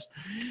says,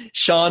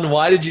 Sean,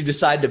 why did you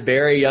decide to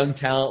bury young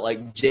talent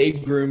like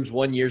Jade Grooms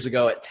 1 year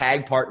ago at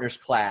Tag Partners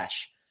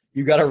Clash?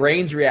 You got a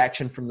Reigns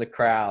reaction from the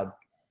crowd.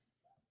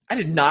 I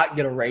did not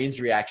get a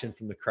Reigns reaction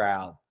from the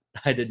crowd.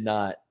 I did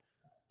not.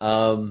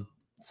 So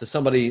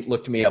somebody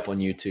looked me up on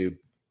YouTube.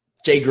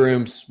 Jay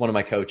Grooms, one of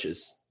my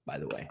coaches, by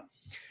the way.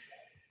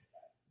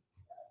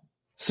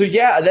 So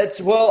yeah,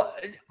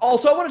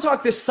 also I want to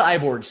talk this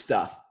Cyborg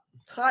stuff.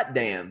 Hot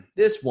damn,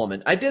 this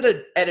woman. I did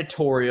an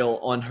editorial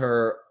on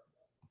her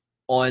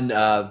on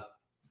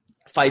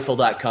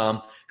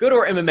Fightful.com. Go to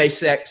our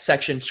MMA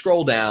section,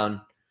 scroll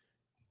down.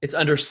 It's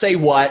under Say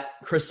What.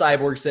 Chris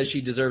Cyborg says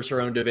she deserves her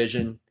own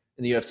division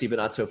in the UFC, but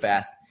not so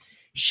fast.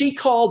 She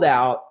called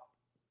out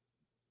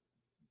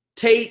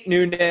Tate,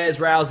 Nunes,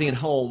 Rousey, and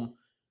Holm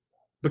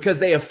because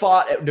they have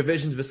fought at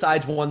divisions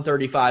besides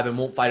 135 and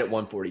won't fight at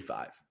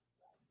 145.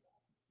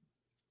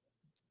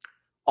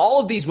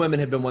 All of these women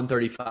have been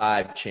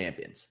 135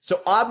 champions.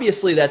 So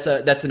obviously that's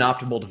an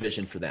optimal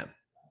division for them.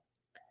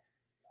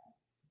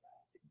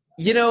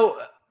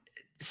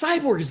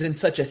 Cyborg is in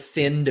such a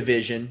thin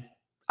division.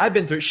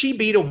 She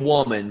beat a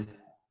woman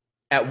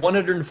at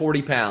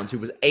 140 pounds who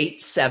was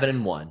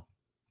 8-7-1.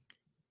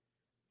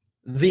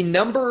 The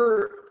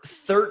number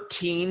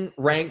 13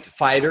 ranked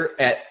fighter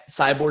at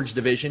Cyborg's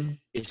division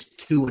is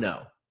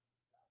 2-0.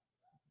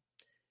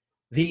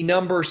 The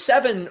number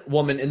 7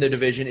 woman in the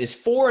division is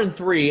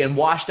 4-3 and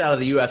washed out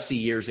of the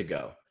UFC years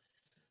ago.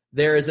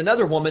 There is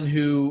another woman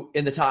who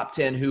in the top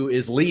 10 who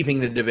is leaving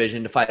the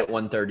division to fight at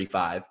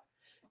 135.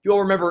 You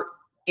all remember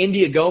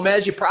India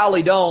Gomez? You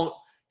probably don't.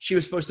 She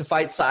was supposed to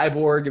fight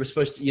Cyborg. It was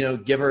supposed to,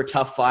 give her a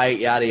tough fight,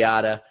 yada,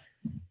 yada.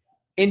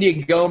 India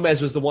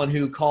Gomez was the one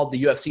who called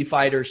the UFC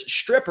fighters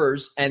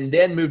strippers and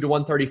then moved to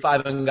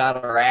 135 and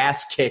got her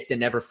ass kicked and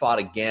never fought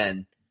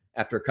again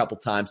after a couple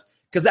times.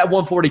 Because that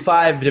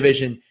 145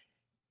 division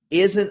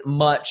isn't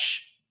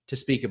much to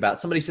speak about.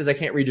 Somebody says, I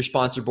can't read your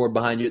sponsor board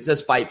behind you. It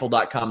says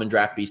Fightful.com and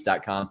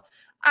DraftBeast.com.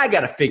 I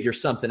got to figure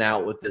something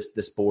out with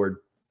this board.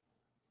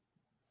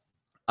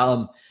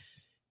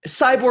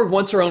 Cyborg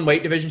wants her own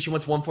weight division. She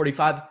wants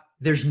 145.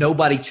 There's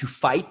nobody to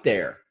fight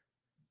there.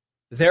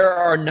 There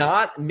are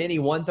not many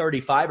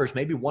 135ers,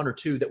 maybe one or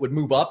two, that would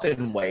move up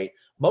in weight.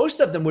 Most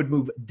of them would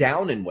move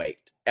down in weight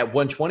at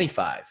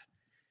 125.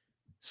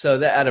 So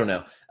that I don't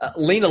know.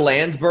 Lena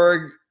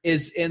Landsberg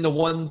is in the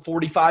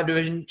 145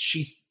 division.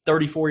 She's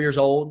 34 years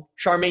old.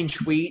 Charmaine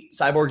Tweet,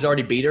 Cyborg's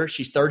already beat her.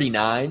 She's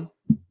 39.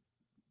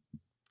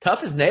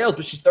 Tough as nails,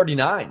 but she's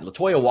 39.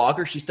 LaToya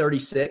Walker, she's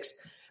 36.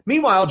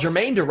 Meanwhile,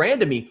 Jermaine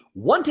Durandamy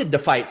wanted to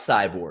fight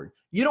Cyborg.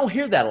 You don't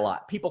hear that a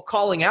lot. People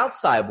calling out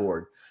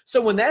Cyborg.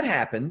 So when that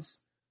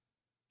happens,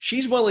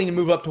 she's willing to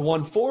move up to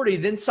 140.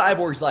 Then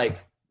Cyborg's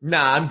like,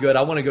 nah, I'm good.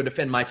 I want to go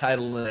defend my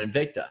title in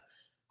Invicta.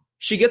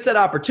 She gets that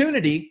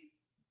opportunity.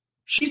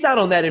 She's not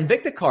on that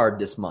Invicta card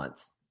this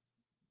month.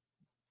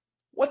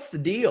 What's the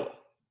deal?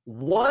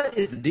 What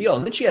is the deal?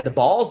 And then she had the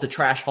balls to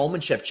trash Holm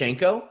and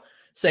Shevchenko,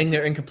 saying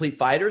they're incomplete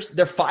fighters.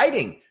 They're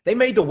fighting. They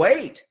made the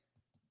weight.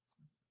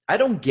 I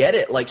don't get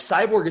it. Like,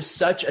 Cyborg is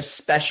such a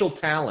special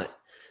talent,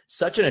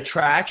 such an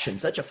attraction,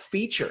 such a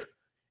feature.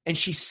 And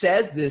she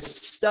says this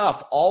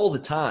stuff all the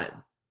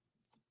time.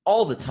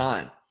 All the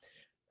time.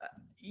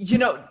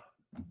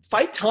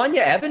 Fight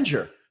Tanya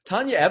Evinger.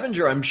 Tanya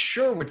Evinger, I'm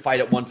sure, would fight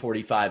at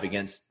 145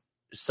 against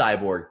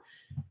Cyborg.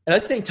 And I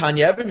think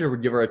Tanya Evinger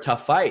would give her a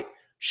tough fight.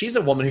 She's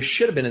a woman who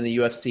should have been in the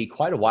UFC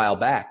quite a while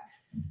back.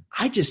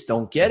 I just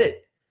don't get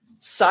it.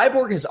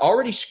 Cyborg has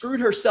already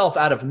screwed herself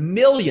out of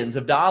millions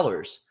of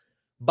dollars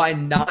by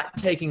not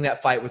taking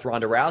that fight with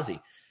Ronda Rousey.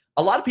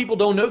 A lot of people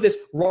don't know this.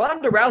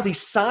 Ronda Rousey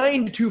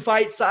signed to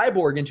fight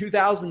Cyborg in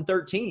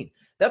 2013.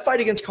 That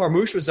fight against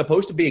Carmouche was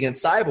supposed to be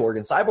against Cyborg,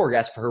 and Cyborg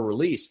asked for her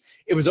release.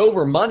 It was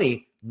over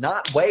money,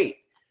 not weight.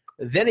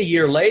 Then a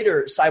year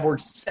later,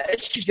 Cyborg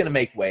says she's going to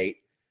make weight.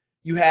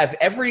 You have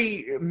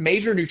every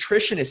major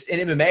nutritionist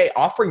in MMA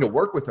offering to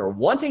work with her,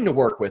 wanting to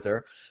work with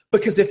her,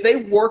 because if they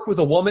work with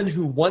a woman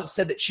who once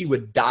said that she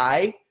would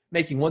die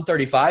making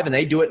 135 and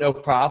they do it no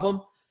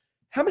problem,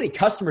 how many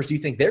customers do you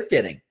think they're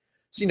getting?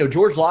 So,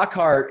 George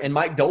Lockhart and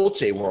Mike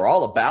Dolce were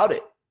all about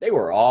it. They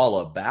were all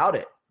about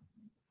it.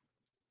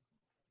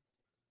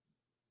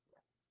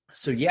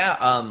 So, yeah,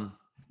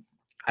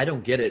 I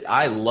don't get it.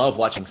 I love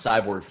watching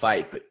Cyborg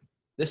fight, but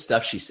this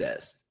stuff she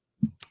says,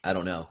 I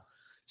don't know.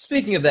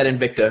 Speaking of that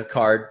Invicta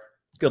card,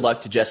 good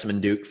luck to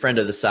Jessamine Duke, friend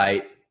of the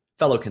site,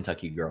 fellow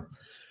Kentucky girl.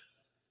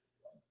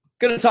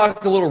 Going to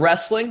talk a little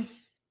wrestling.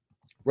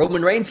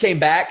 Roman Reigns came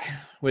back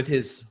with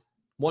his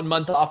 1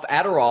 month off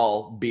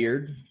Adderall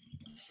beard.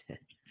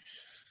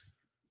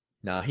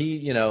 No,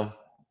 he's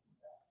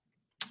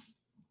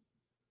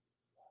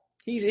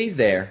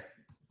there.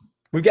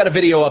 We've got a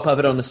video up of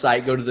it on the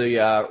site. Go to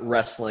the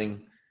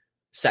wrestling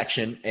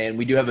section, and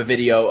we do have a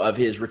video of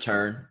his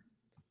return.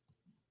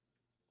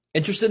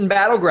 Interested in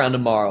Battleground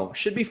tomorrow.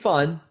 Should be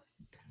fun.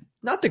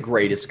 Not the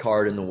greatest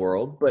card in the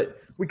world, but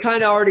we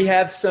kind of already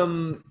have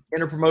some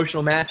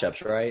interpromotional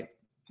matchups, right?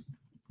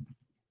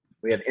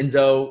 We have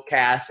Enzo,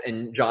 Cass,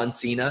 and John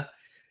Cena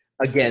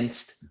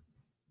against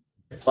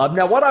Club.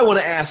 Now, what I want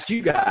to ask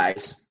you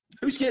guys,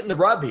 who's getting the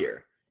rub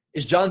here?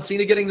 Is John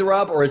Cena getting the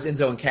rub, or is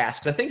Enzo and Cass?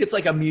 Because I think it's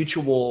like a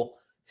mutual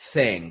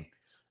thing.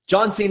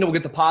 John Cena will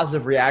get the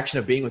positive reaction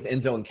of being with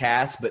Enzo and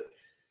Cass, but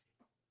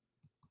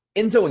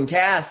Enzo and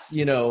Cass,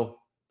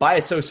 by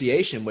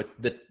association with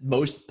the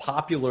most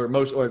popular,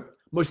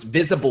 most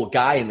visible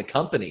guy in the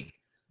company.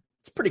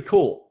 It's pretty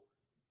cool.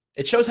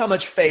 It shows how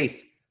much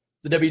faith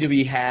the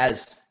WWE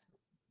has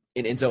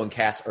in Enzo and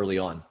Cass early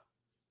on.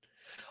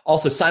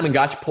 Also, Simon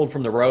Gotch pulled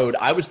from the road.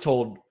 I was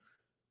told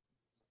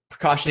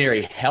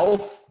precautionary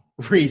health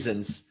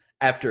reasons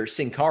after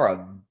Sin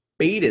Cara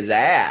beat his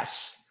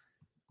ass.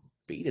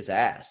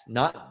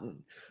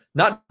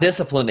 Not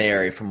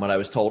disciplinary from what I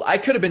was told. I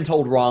could have been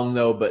told wrong,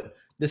 though, but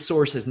this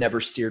source has never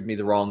steered me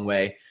the wrong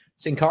way.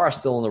 Sin Cara's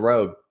still on the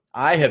road.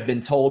 I have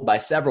been told by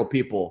several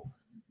people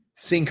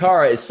Sin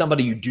Cara is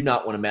somebody you do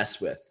not want to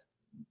mess with.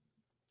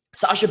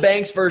 Sasha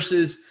Banks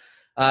versus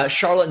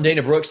Charlotte and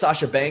Dana Brooke.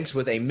 Sasha Banks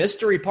with a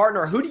mystery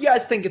partner. Who do you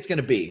guys think it's going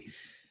to be?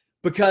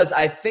 Because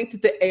I think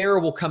that the air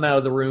will come out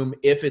of the room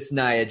if it's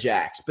Nia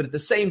Jax. But at the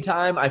same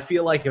time, I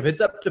feel like if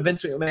it's up to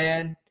Vince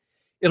McMahon,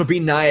 it'll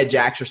be Nia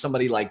Jax or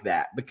somebody like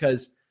that.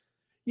 Because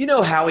you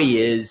know how he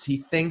is.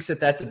 He thinks that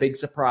that's a big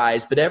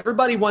surprise. But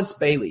everybody wants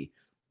Bayley.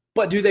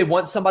 But do they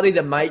want somebody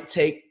that might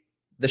take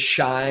the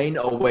shine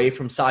away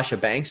from Sasha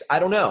Banks? I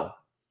don't know.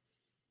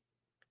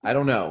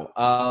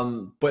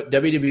 But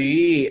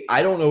WWE,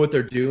 I don't know what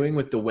they're doing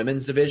with the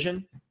women's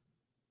division.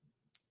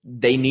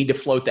 They need to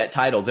float that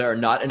title. There are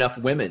not enough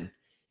women.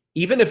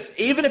 Even if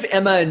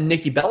Emma and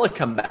Nikki Bella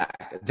come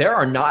back, there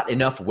are not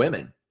enough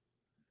women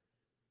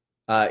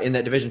in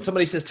that division.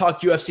 Somebody says,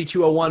 talk UFC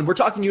 201. We're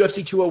talking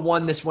UFC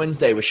 201 this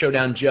Wednesday with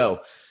Showdown Joe.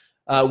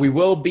 We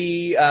will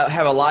be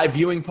have a live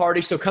viewing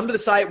party, so come to the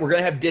site. We're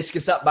going to have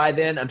Discus up by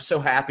then. I'm so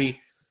happy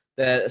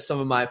that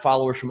some of my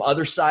followers from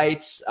other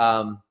sites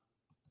will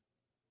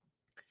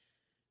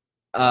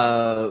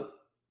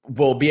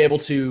be able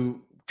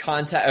to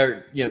contact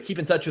or keep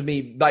in touch with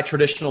me by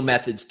traditional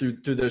methods through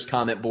those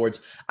comment boards.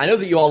 I know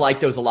that you all like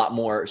those a lot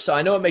more, so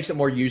I know it makes it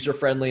more user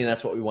friendly, and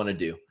that's what we want to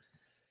do.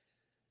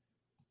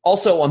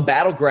 Also on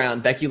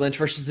Battleground, Becky Lynch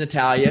versus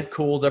Natalya.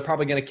 Cool. They're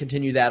probably going to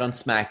continue that on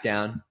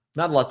SmackDown.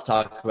 Not a lot to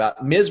talk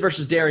about. Miz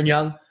versus Darren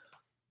Young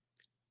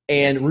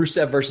and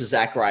Rusev versus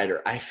Zack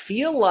Ryder. I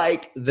feel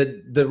like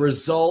the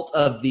result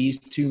of these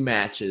two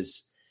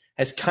matches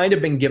has kind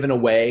of been given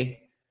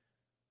away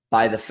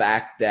by the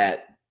fact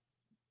that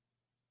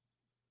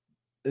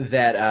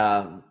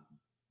they're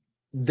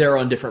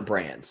on different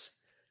brands.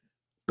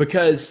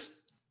 Because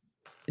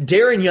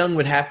Darren Young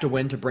would have to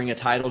win to bring a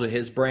title to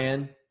his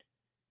brand,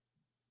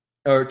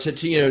 or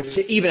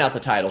to even out the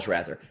titles,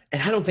 rather.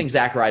 And I don't think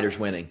Zack Ryder's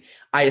winning.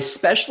 I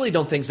especially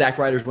don't think Zack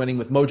Ryder's winning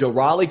with Mojo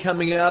Rawley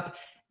coming up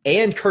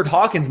and Kurt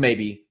Hawkins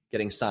maybe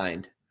getting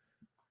signed.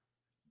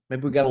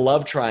 Maybe we got a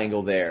love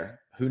triangle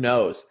there. Who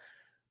knows?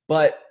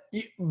 But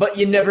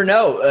you never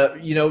know.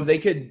 They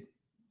could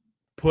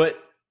put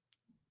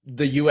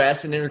the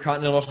U.S. and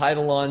Intercontinental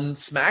title on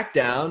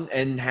SmackDown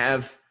and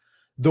have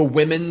the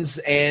women's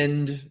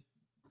and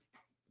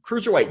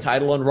Cruiserweight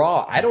title on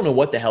Raw. I don't know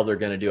what the hell they're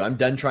going to do. I'm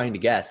done trying to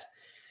guess.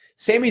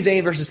 Sami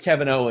Zayn versus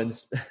Kevin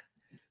Owens.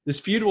 This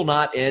feud will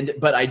not end,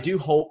 but I do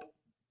hope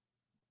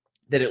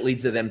that it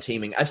leads to them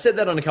teaming. I've said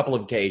that on a couple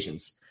of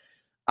occasions.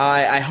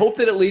 I hope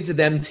that it leads to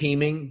them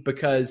teaming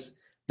because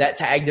that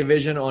tag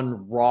division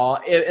on Raw,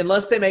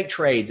 unless they make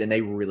trades, and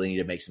they really need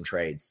to make some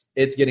trades,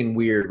 it's getting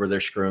weird where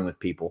they're screwing with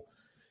people.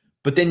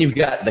 But then you've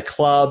got the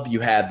Club,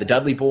 you have the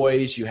Dudley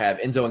Boys, you have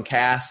Enzo and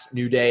Cass,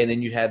 New Day, and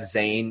then you have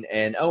Zayn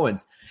and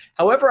Owens.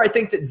 However, I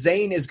think that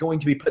Zayn is going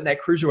to be put in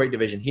that Cruiserweight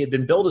division. He had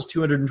been billed as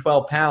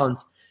 212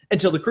 pounds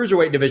until the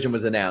Cruiserweight division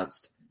was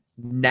announced.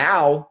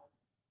 Now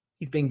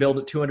he's being billed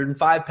at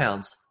 205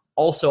 pounds.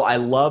 Also, I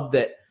love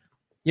that,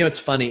 it's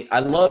funny. I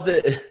love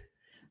that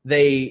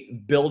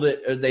they build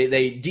it, or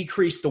they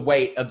decrease the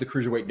weight of the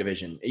cruiserweight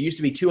division. It used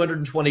to be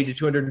 220 to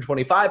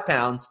 225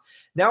 pounds.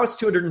 Now it's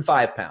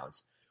 205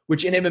 pounds,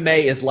 which in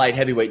MMA is light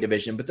heavyweight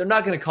division, but they're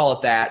not going to call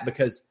it that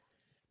because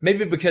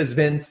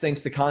Vince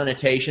thinks the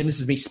connotation, this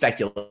is me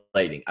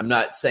speculating. I'm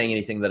not saying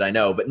anything that I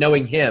know, but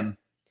knowing him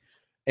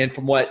and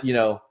from what,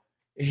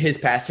 his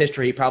past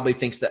history, he probably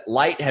thinks that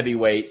light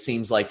heavyweight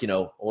seems like,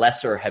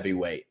 lesser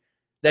heavyweight.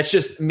 That's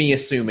just me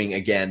assuming.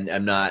 Again,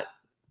 I'm not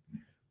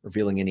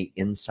revealing any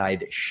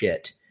inside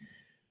shit.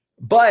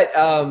 But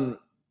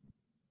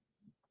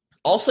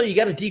also, you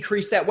got to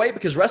decrease that weight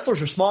because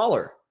wrestlers are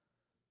smaller.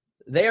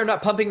 They are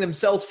not pumping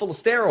themselves full of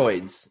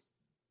steroids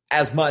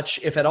as much,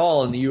 if at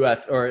all, in the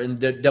UF or in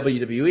the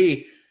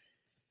WWE.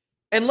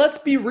 And let's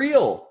be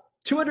real,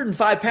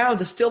 205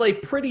 pounds is still a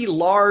pretty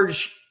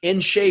large,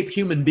 in-shape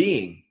human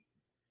being.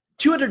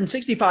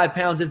 265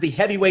 pounds is the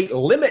heavyweight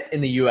limit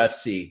in the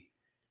UFC.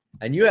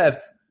 And you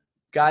have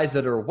guys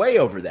that are way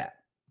over that.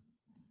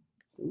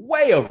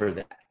 Way over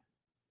that.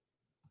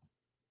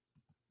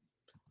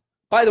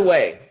 By the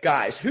way,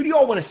 guys, who do you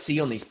all want to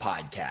see on these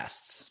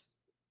podcasts?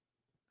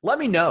 Let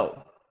me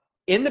know.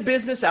 In the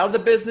business, out of the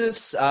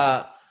business,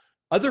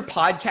 other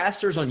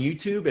podcasters on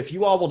YouTube, if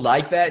you all would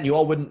like that and you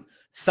all wouldn't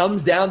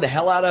thumbs down the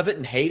hell out of it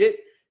and hate it,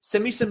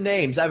 send me some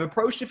names. I've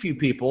approached a few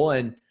people,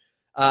 and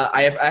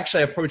I have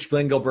actually approached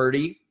Glenn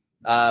Gilberti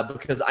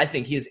because I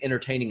think he is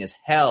entertaining as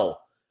hell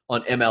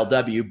on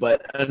MLW.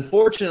 But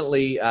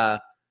unfortunately,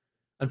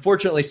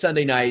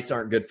 Sunday nights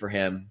aren't good for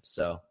him.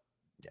 So,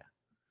 yeah.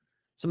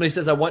 Somebody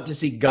says, I want to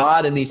see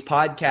God in these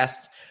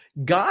podcasts.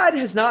 God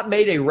has not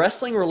made a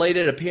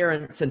wrestling-related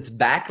appearance since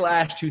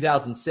Backlash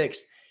 2006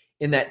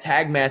 in that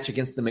tag match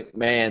against the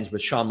McMahons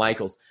with Shawn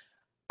Michaels.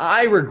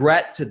 I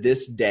regret to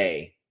this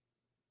day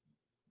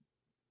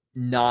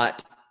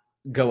not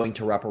going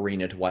to Rupp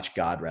Arena to watch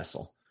God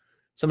wrestle.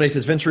 Somebody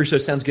says, Vince Russo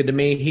sounds good to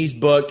me. He's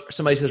booked.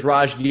 Somebody says,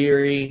 Raj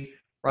Giri.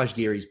 Raj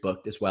Giri's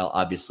booked as well,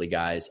 obviously,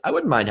 guys. I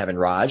wouldn't mind having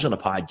Raj on a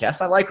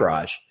podcast. I like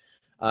Raj.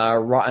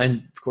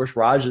 And, of course,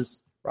 Raj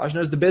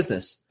knows the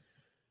business.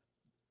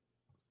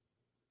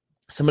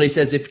 Somebody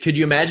says, could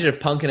you imagine if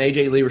Punk and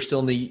AJ Lee were still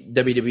in the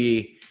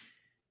WWE?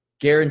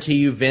 Guarantee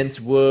you Vince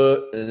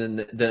would. And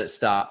then it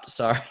stopped.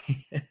 Sorry.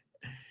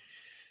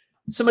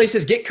 Somebody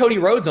says, get Cody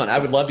Rhodes on. I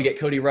would love to get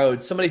Cody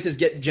Rhodes. Somebody says,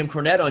 get Jim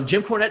Cornette on.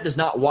 Jim Cornette does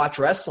not watch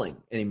wrestling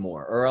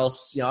anymore, or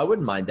else, I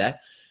wouldn't mind that.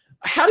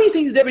 How do you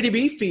think the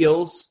WWE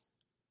feels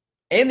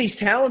and these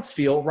talents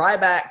feel,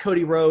 Ryback,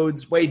 Cody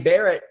Rhodes, Wade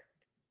Barrett,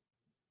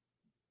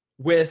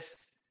 with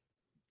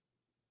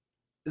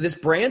this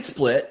brand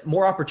split,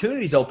 more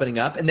opportunities opening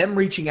up, and them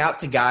reaching out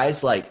to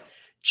guys like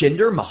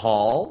Jinder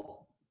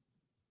Mahal?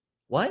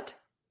 What?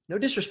 No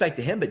disrespect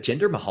to him, but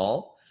Jinder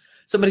Mahal?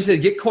 Somebody says,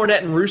 get Cornette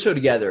and Russo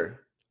together.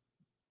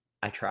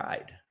 I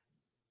tried.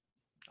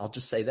 I'll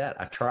just say that.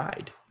 I've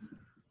tried.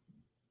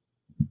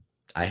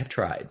 I have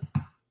tried.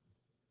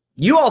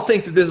 You all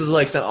think that this is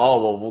like some,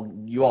 well,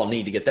 you all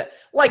need to get that.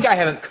 Like I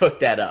haven't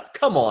cooked that up.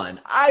 Come on.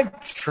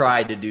 I've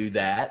tried to do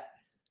that.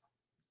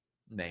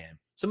 Man.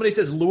 Somebody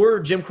says, lure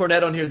Jim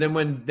Cornette on here, then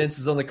when Vince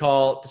is on the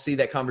call to see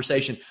that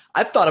conversation.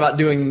 I've thought about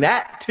doing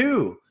that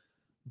too.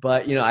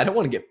 But, I don't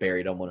want to get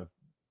buried on one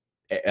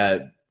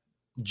of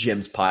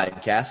Jim's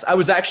podcasts. I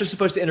was actually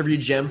supposed to interview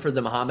Jim for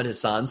the Muhammad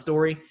Hassan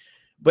story,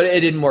 but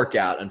it didn't work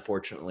out,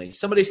 unfortunately.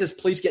 Somebody says,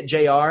 please get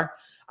JR.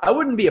 I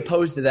wouldn't be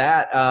opposed to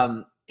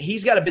that.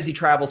 He's got a busy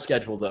travel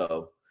schedule,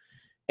 though.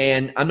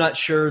 And I'm not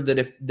sure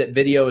that that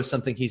video is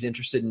something he's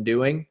interested in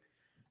doing.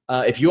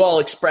 If you all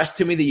express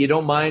to me that you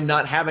don't mind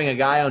not having a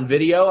guy on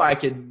video, I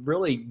could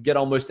really get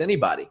almost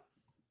anybody.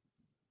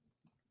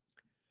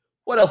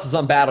 What else is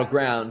on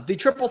Battleground? The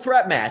triple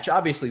threat match,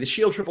 obviously, the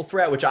Shield triple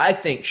threat, which I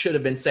think should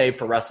have been saved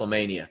for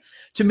WrestleMania.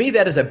 To me,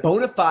 that is a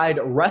bona fide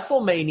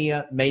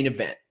WrestleMania main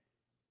event.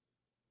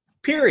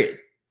 Period.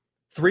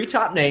 3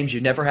 top names.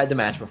 You've never had the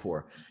match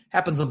before.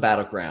 Happens on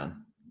Battleground.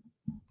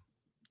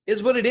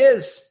 Is what it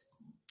is.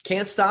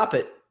 Can't stop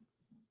it.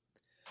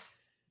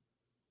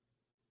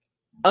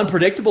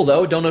 Unpredictable,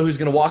 though. Don't know who's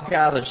going to walk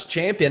out as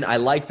champion. I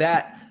like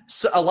that.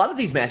 So a lot of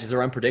these matches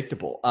are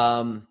unpredictable.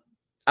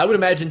 I would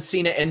imagine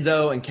Cena,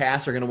 Enzo, and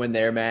Cass are going to win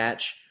their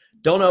match.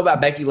 Don't know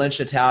about Becky Lynch,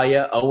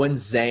 Natalya,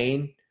 Owens,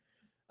 Zayn.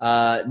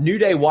 New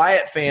Day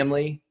Wyatt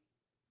family.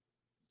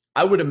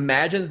 I would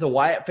imagine that the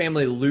Wyatt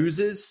family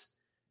loses,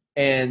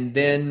 and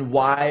then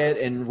Wyatt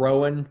and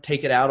Rowan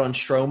take it out on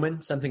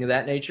Strowman, something of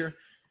that nature.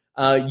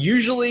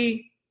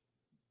 Usually,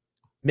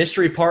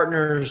 mystery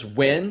partners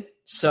win.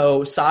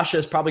 So Sasha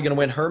is probably going to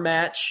win her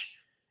match.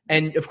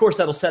 And, of course,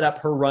 that'll set up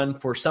her run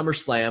for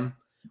SummerSlam,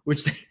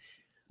 which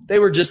they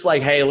were just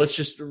like, hey, let's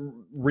just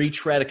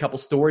retread a couple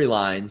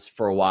storylines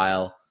for a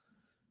while.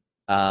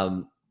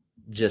 Somebody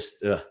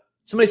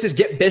says,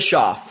 get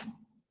Bischoff.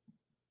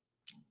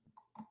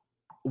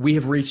 We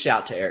have reached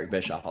out to Eric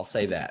Bischoff. I'll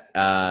say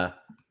that.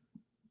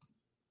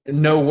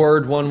 No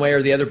word one way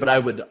or the other, but I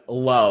would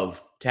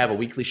love to have a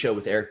weekly show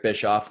with Eric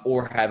Bischoff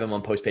or have him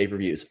on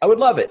post-pay-per-views. I would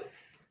love it.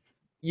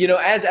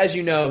 As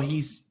you know,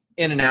 he's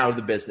in and out of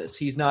the business.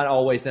 He's not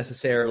always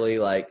necessarily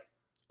like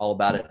all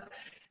about it.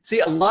 See,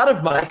 a lot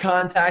of my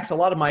contacts, a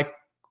lot of my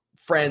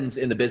friends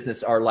in the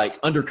business are like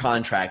under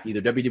contract,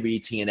 either WWE,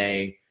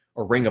 TNA,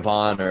 or Ring of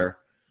Honor.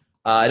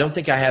 I don't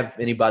think I have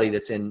anybody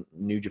that's in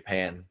New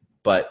Japan,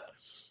 but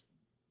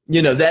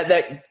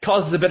that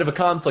causes a bit of a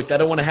conflict. I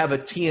don't want to have a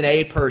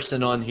TNA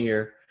person on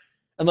here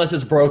unless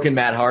it's Broken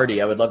Matt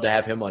Hardy. I would love to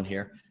have him on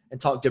here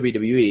and talk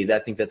WWE. I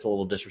think that's a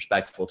little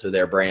disrespectful to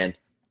their brand.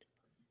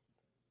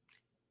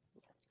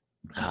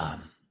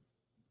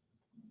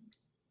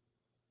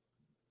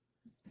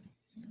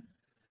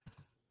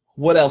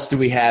 What else do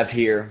we have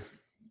here?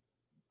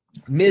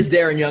 Miz,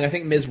 Darren Young. I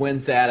think Miz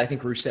wins that. I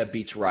think Rusev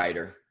beats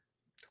Ryder.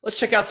 Let's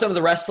check out some of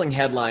the wrestling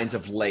headlines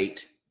of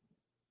late.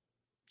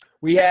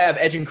 We have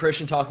Edge and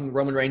Christian talking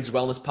Roman Reigns'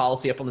 wellness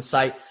policy up on the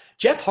site.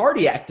 Jeff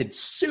Hardy acted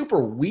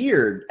super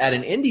weird at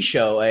an indie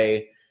show.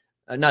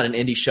 Not an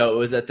indie show. It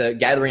was at the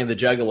Gathering of the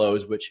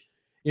Juggalos, which,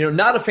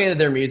 not a fan of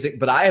their music,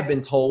 but I have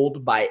been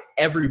told by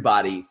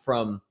everybody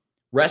from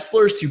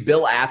wrestlers to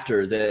Bill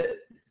Apter that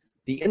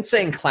the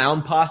Insane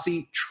Clown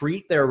Posse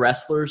treat their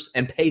wrestlers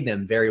and pay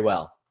them very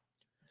well.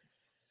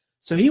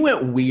 So he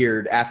went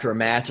weird after a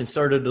match and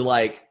started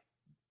to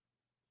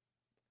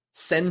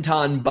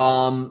senton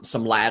bomb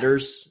some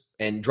ladders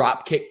and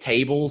drop kick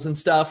tables and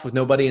stuff with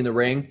nobody in the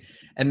ring.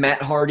 And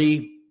Matt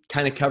Hardy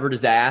kind of covered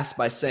his ass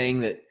by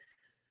saying that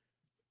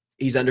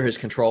he's under his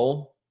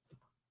control.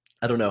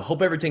 I don't know.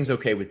 Hope everything's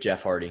okay with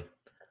Jeff Hardy.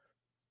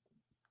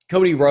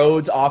 Cody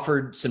Rhodes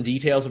offered some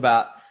details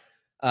about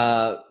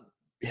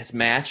his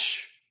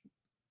match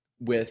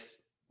with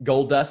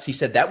Goldust. He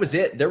said that was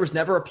it. There was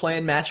never a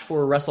planned match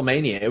for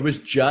WrestleMania. It was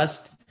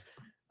just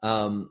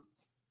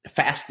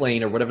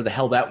Fastlane or whatever the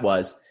hell that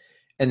was,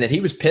 and that he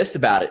was pissed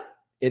about it.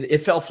 It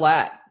fell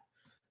flat.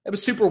 It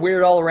was super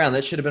weird all around.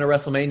 That should have been a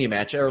WrestleMania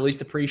match, or at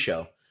least a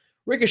pre-show.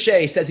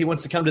 Ricochet says he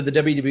wants to come to the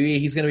WWE.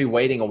 He's going to be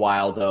waiting a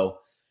while, though.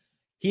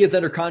 He is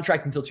under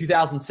contract until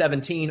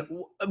 2017.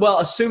 Well,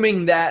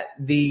 assuming that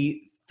the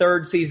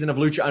third season of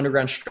Lucha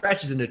Underground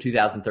stretches into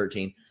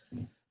 2013.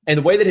 And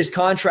the way that his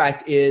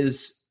contract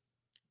is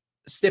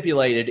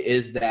stipulated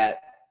is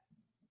that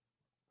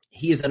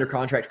he is under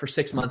contract for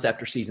 6 months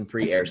after season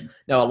 3 airs.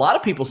 Now, a lot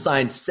of people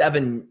signed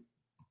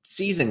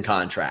 7-season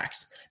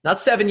contracts. Not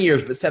 7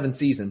 years, but 7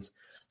 seasons.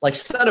 Like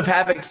Son of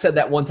Havoc said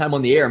that one time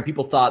on the air, and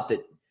people thought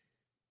that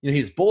he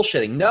was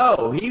bullshitting.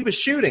 No, he was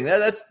shooting.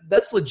 That's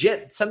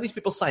legit. Some of these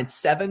people signed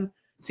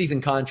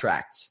 7-season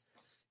contracts.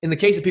 In the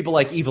case of people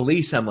like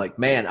Ivelisse, I'm like,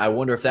 man, I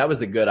wonder if that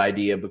was a good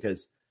idea,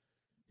 because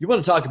you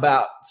want to talk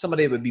about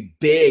somebody that would be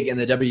big in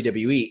the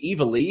WWE.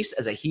 Ivelisse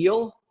as a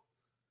heel,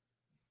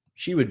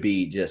 she would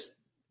be just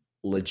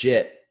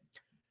legit.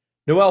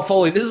 Noelle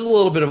Foley, this is a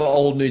little bit of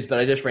old news, but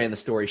I just ran the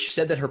story. She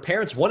said that her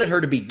parents wanted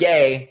her to be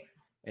gay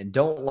and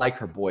don't like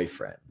her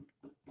boyfriend.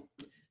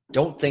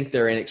 Don't think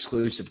they're in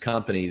exclusive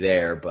company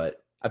there,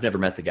 but I've never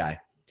met the guy.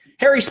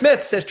 Harry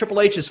Smith says Triple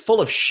H is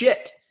full of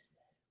shit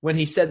when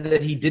he said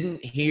that he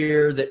didn't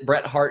hear that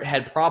Bret Hart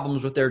had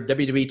problems with their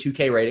WWE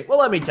 2K rating. Well,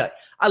 let me tell you,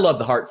 I love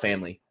the Hart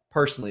family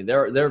personally.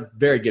 They're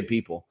very good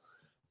people.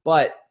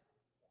 But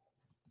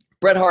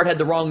Bret Hart had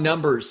the wrong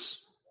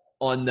numbers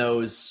on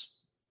those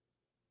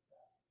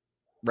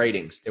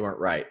ratings. They weren't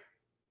right.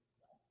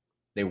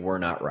 They were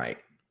not right.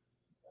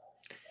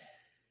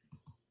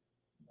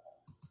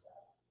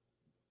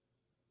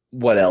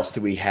 What else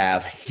do we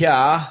have?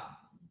 Yeah.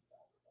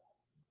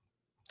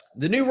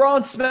 The new Raw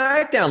and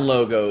SmackDown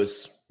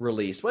logos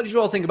released. What did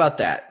you all think about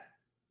that?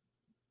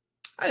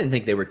 I didn't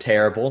think they were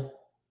terrible.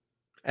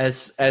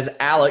 As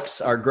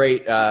Alex, our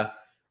great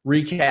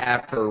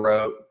recapper,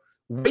 wrote,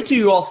 wait till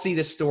you all see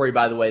this story,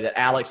 by the way, that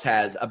Alex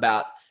has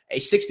about a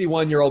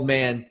 61-year-old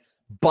man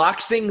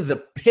boxing the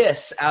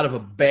piss out of a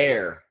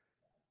bear.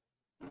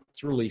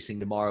 It's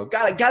releasing tomorrow.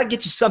 Gotta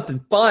get you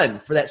something fun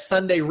for that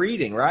Sunday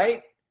reading,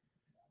 right?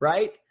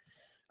 Right?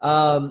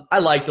 I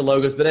like the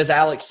logos, but as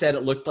Alex said,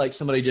 it looked like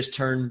somebody just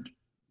turned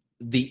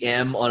the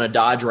M on a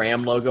Dodge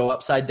Ram logo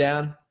upside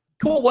down.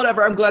 Cool,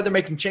 whatever. I'm glad they're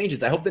making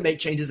changes. I hope they make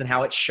changes in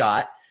how it's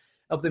shot.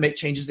 I hope they make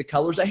changes to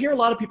colors. I hear a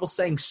lot of people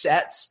saying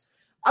sets.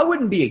 I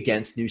wouldn't be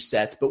against new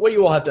sets, but what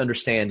you all have to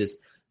understand is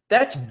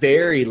that's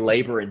very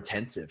labor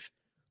intensive.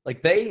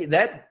 Like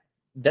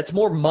that's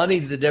more money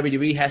that the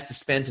WWE has to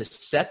spend to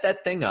set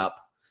that thing up,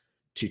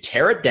 to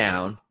tear it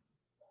down,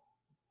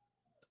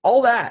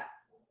 all that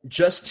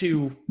just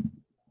to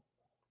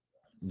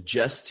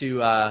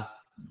a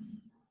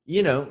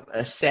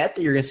set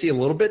that you're going to see a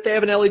little bit. They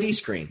have an LED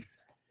screen.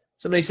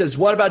 Somebody says,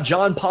 what about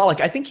John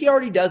Pollock? I think he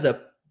already does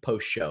a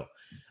post show.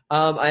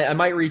 I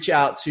might reach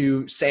out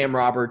to Sam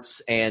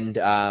Roberts and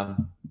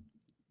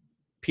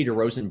Peter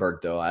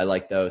Rosenberg, though. I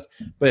like those.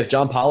 But if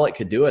John Pollock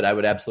could do it, I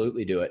would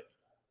absolutely do it.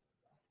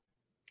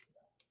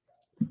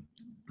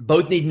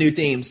 Both need new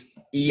themes.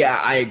 Yeah,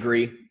 I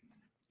agree.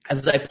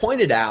 As I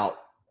pointed out,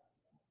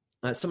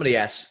 somebody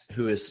asked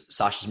who is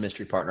Sasha's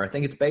mystery partner. I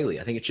think it's Bayley.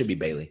 I think it should be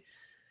Bayley.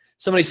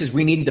 Somebody says,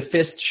 we need the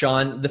fist,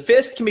 Sean. The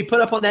fist can be put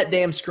up on that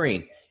damn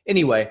screen.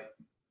 Anyway,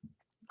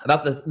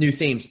 about the new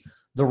themes.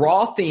 The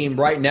Raw theme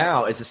right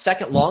now is the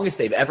second longest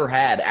they've ever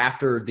had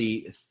after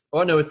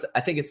I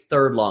think it's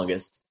third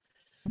longest.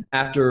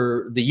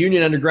 after the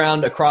Union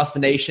Underground Across the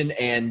Nation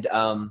and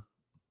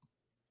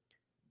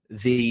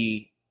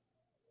the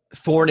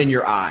Thorn in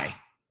Your Eye.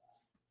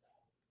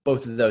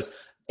 Both of those.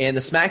 And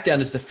the SmackDown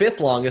is the 5th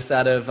longest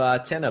out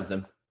of 10 of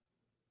them.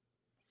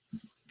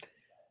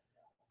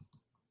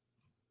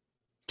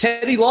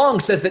 Teddy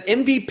Long says that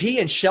MVP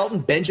and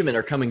Shelton Benjamin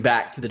are coming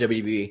back to the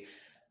WWE.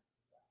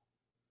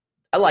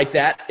 I like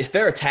that. If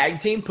they're a tag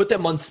team, put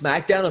them on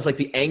SmackDown as like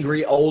the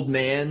angry old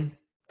man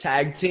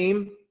tag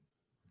team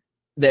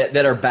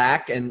that are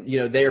back, and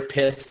they're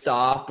pissed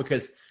off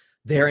because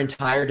their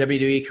entire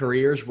WWE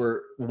careers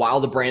were while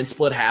the brand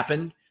split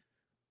happened.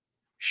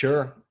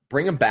 Sure,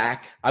 bring them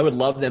back. I would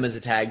love them as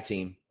a tag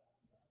team.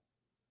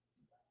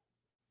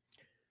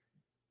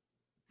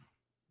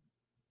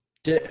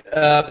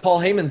 Paul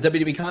Heyman's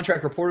WWE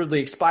contract reportedly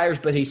expires,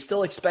 but he's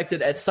still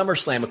expected at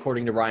SummerSlam,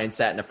 according to Ryan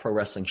Satin of Pro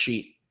Wrestling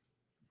Sheet.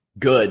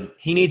 Good.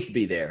 He needs to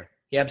be there.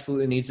 He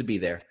absolutely needs to be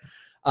there.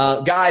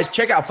 Guys,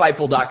 check out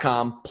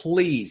Fightful.com.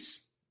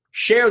 Please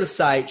share the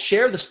site,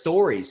 share the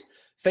stories,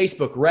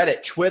 Facebook,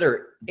 Reddit,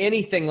 Twitter,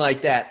 anything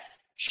like that.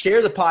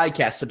 Share the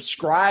podcast.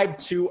 Subscribe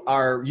to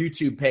our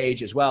YouTube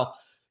page as well.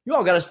 You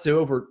all got us to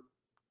over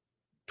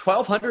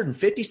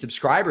 1,250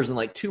 subscribers in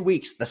like 2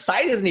 weeks. The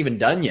site isn't even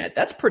done yet.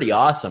 That's pretty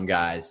awesome,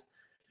 guys.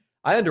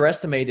 I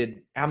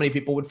underestimated how many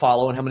people would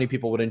follow and how many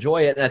people would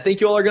enjoy it. And I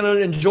think you all are going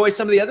to enjoy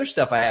some of the other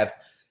stuff I have.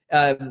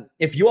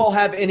 If you all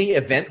have any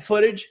event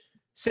footage,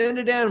 send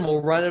it in and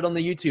we'll run it on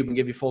the YouTube and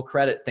give you full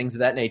credit, things of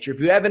that nature. If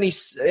you have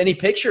any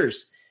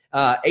pictures,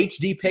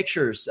 HD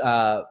pictures,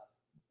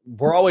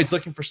 we're always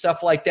looking for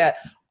stuff like that.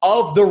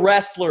 Of the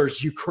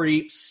wrestlers, you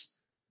creeps.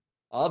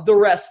 Of the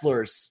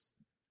wrestlers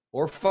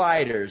or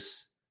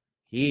fighters.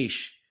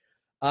 Yeesh.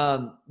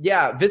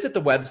 Visit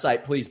the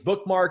website, please.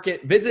 Bookmark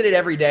it. Visit it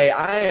every day.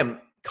 I am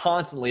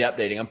constantly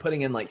updating. I'm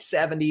putting in like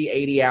 70,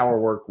 80-hour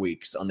work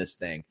weeks on this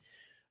thing.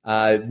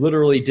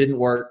 Literally didn't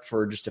work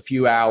for just a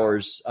few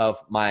hours of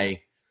my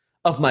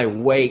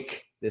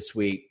wake this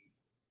week.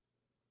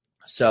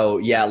 So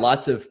yeah,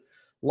 lots of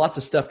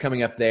stuff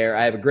coming up there.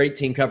 I have a great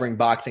team covering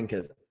boxing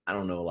because I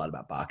don't know a lot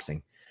about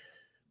boxing,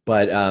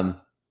 but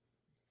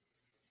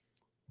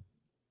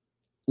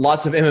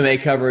lots of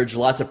MMA coverage,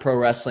 lots of pro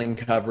wrestling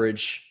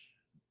coverage.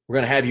 We're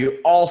going to have you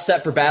all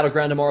set for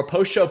Battleground tomorrow.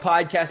 Post-show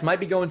podcast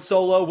might be going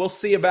solo. We'll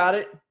see about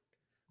it.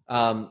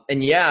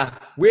 And yeah,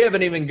 we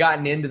haven't even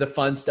gotten into the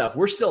fun stuff.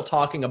 We're still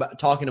talking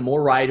to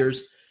more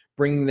writers,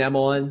 bringing them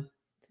on.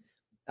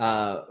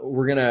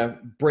 We're going to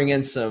bring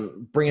in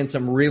some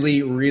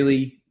really,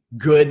 really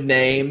good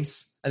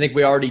names. I think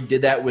we already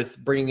did that with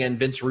bringing in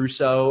Vince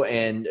Russo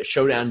and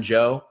Showdown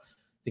Joe.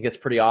 I think that's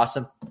pretty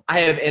awesome.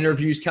 I have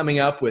interviews coming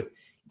up with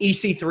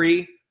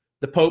EC3,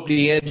 the Pope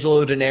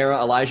D'Angelo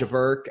Dinera, Elijah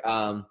Burke,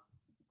 the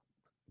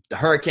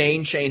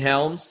Hurricane, Shane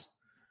Helms,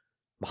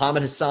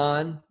 Muhammad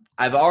Hassan.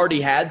 I've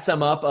already had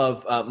some up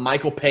of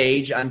Michael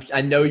Page.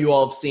 I know you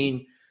all have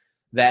seen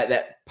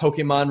that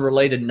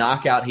Pokemon-related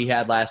knockout he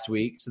had last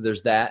week, so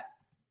there's that.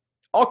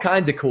 All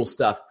kinds of cool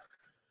stuff.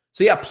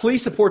 So yeah,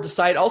 please support the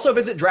site. Also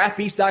visit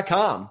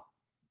draftbeast.com,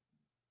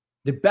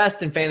 the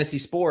best in fantasy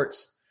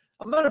sports.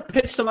 I'm going to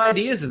pitch some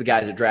ideas to the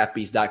guys at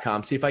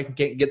draftbeast.com, see if I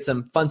can get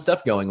some fun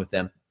stuff going with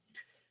them.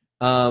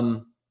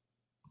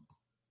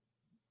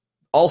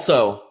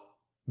 Also,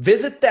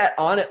 visit that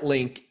Onnit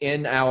link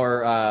in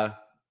our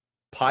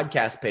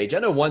podcast page. I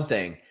know one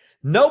thing.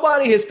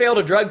 Nobody has failed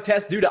a drug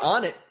test due to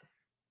Onnit,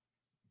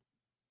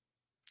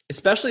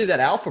 especially that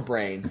Alpha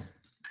Brain.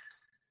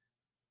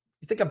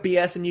 You think I'm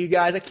BSing you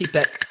guys? I keep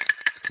that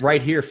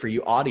right here for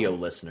you audio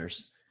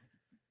listeners.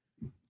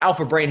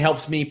 Alpha Brain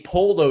helps me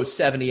pull those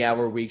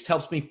 70-hour weeks,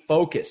 helps me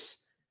focus.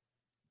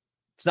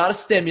 It's not a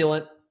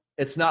stimulant.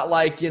 It's not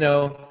like, the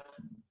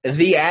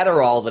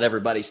Adderall that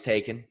everybody's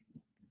taking.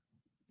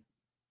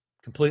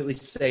 Completely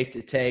safe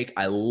to take.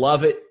 I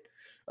love it.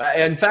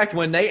 In fact,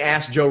 when they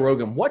asked Joe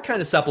Rogan, what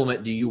kind of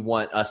supplement do you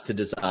want us to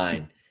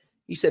design?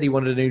 He said he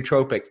wanted a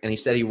nootropic, and he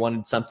said he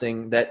wanted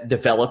something that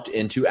developed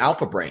into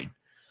Alpha Brain.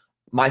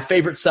 My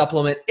favorite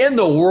supplement in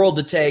the world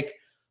to take.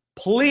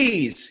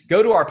 Please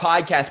go to our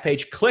podcast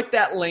page, click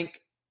that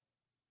link,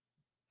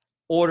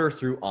 order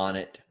through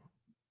Onnit.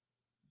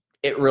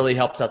 It really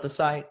helps out the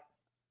site.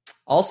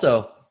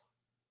 Also,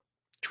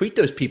 tweet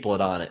those people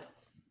at Onnit.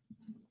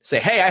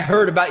 Say, hey, I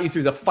heard about you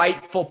through the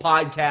Fightful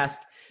podcast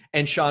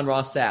and Sean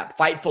Ross app,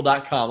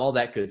 Fightful.com, all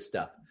that good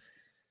stuff.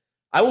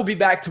 I will be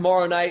back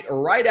tomorrow night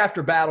right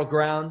after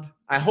Battleground.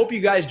 I hope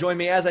you guys join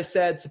me. As I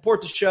said,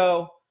 support the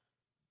show,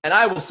 and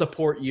I will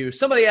support you.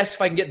 Somebody asked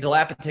if I can get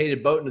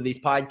Dilapidated Boat into these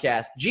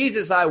podcasts.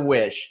 Jesus, I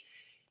wish.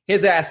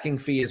 His asking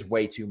fee is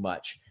way too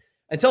much.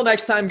 Until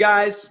next time,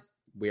 guys,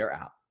 we are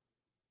out.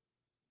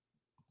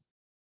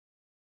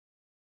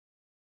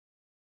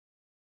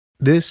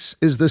 This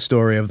is the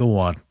story of the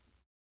one.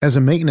 As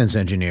a maintenance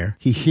engineer,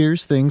 he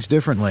hears things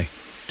differently.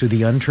 To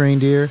the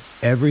untrained ear,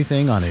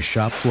 everything on his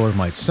shop floor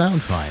might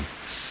sound fine,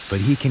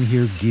 but he can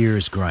hear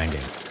gears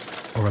grinding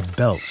or a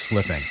belt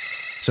slipping.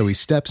 So he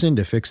steps in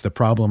to fix the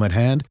problem at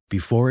hand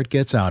before it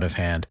gets out of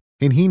hand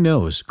And he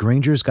knows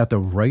Granger's got the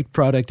right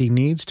product he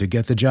needs to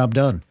get the job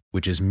done,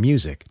 which is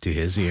music to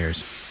his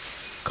ears.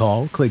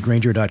 Call, click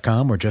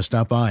Grainger.com, or just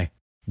stop by.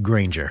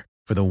 Grainger,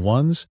 for the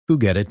ones who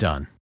get it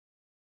done.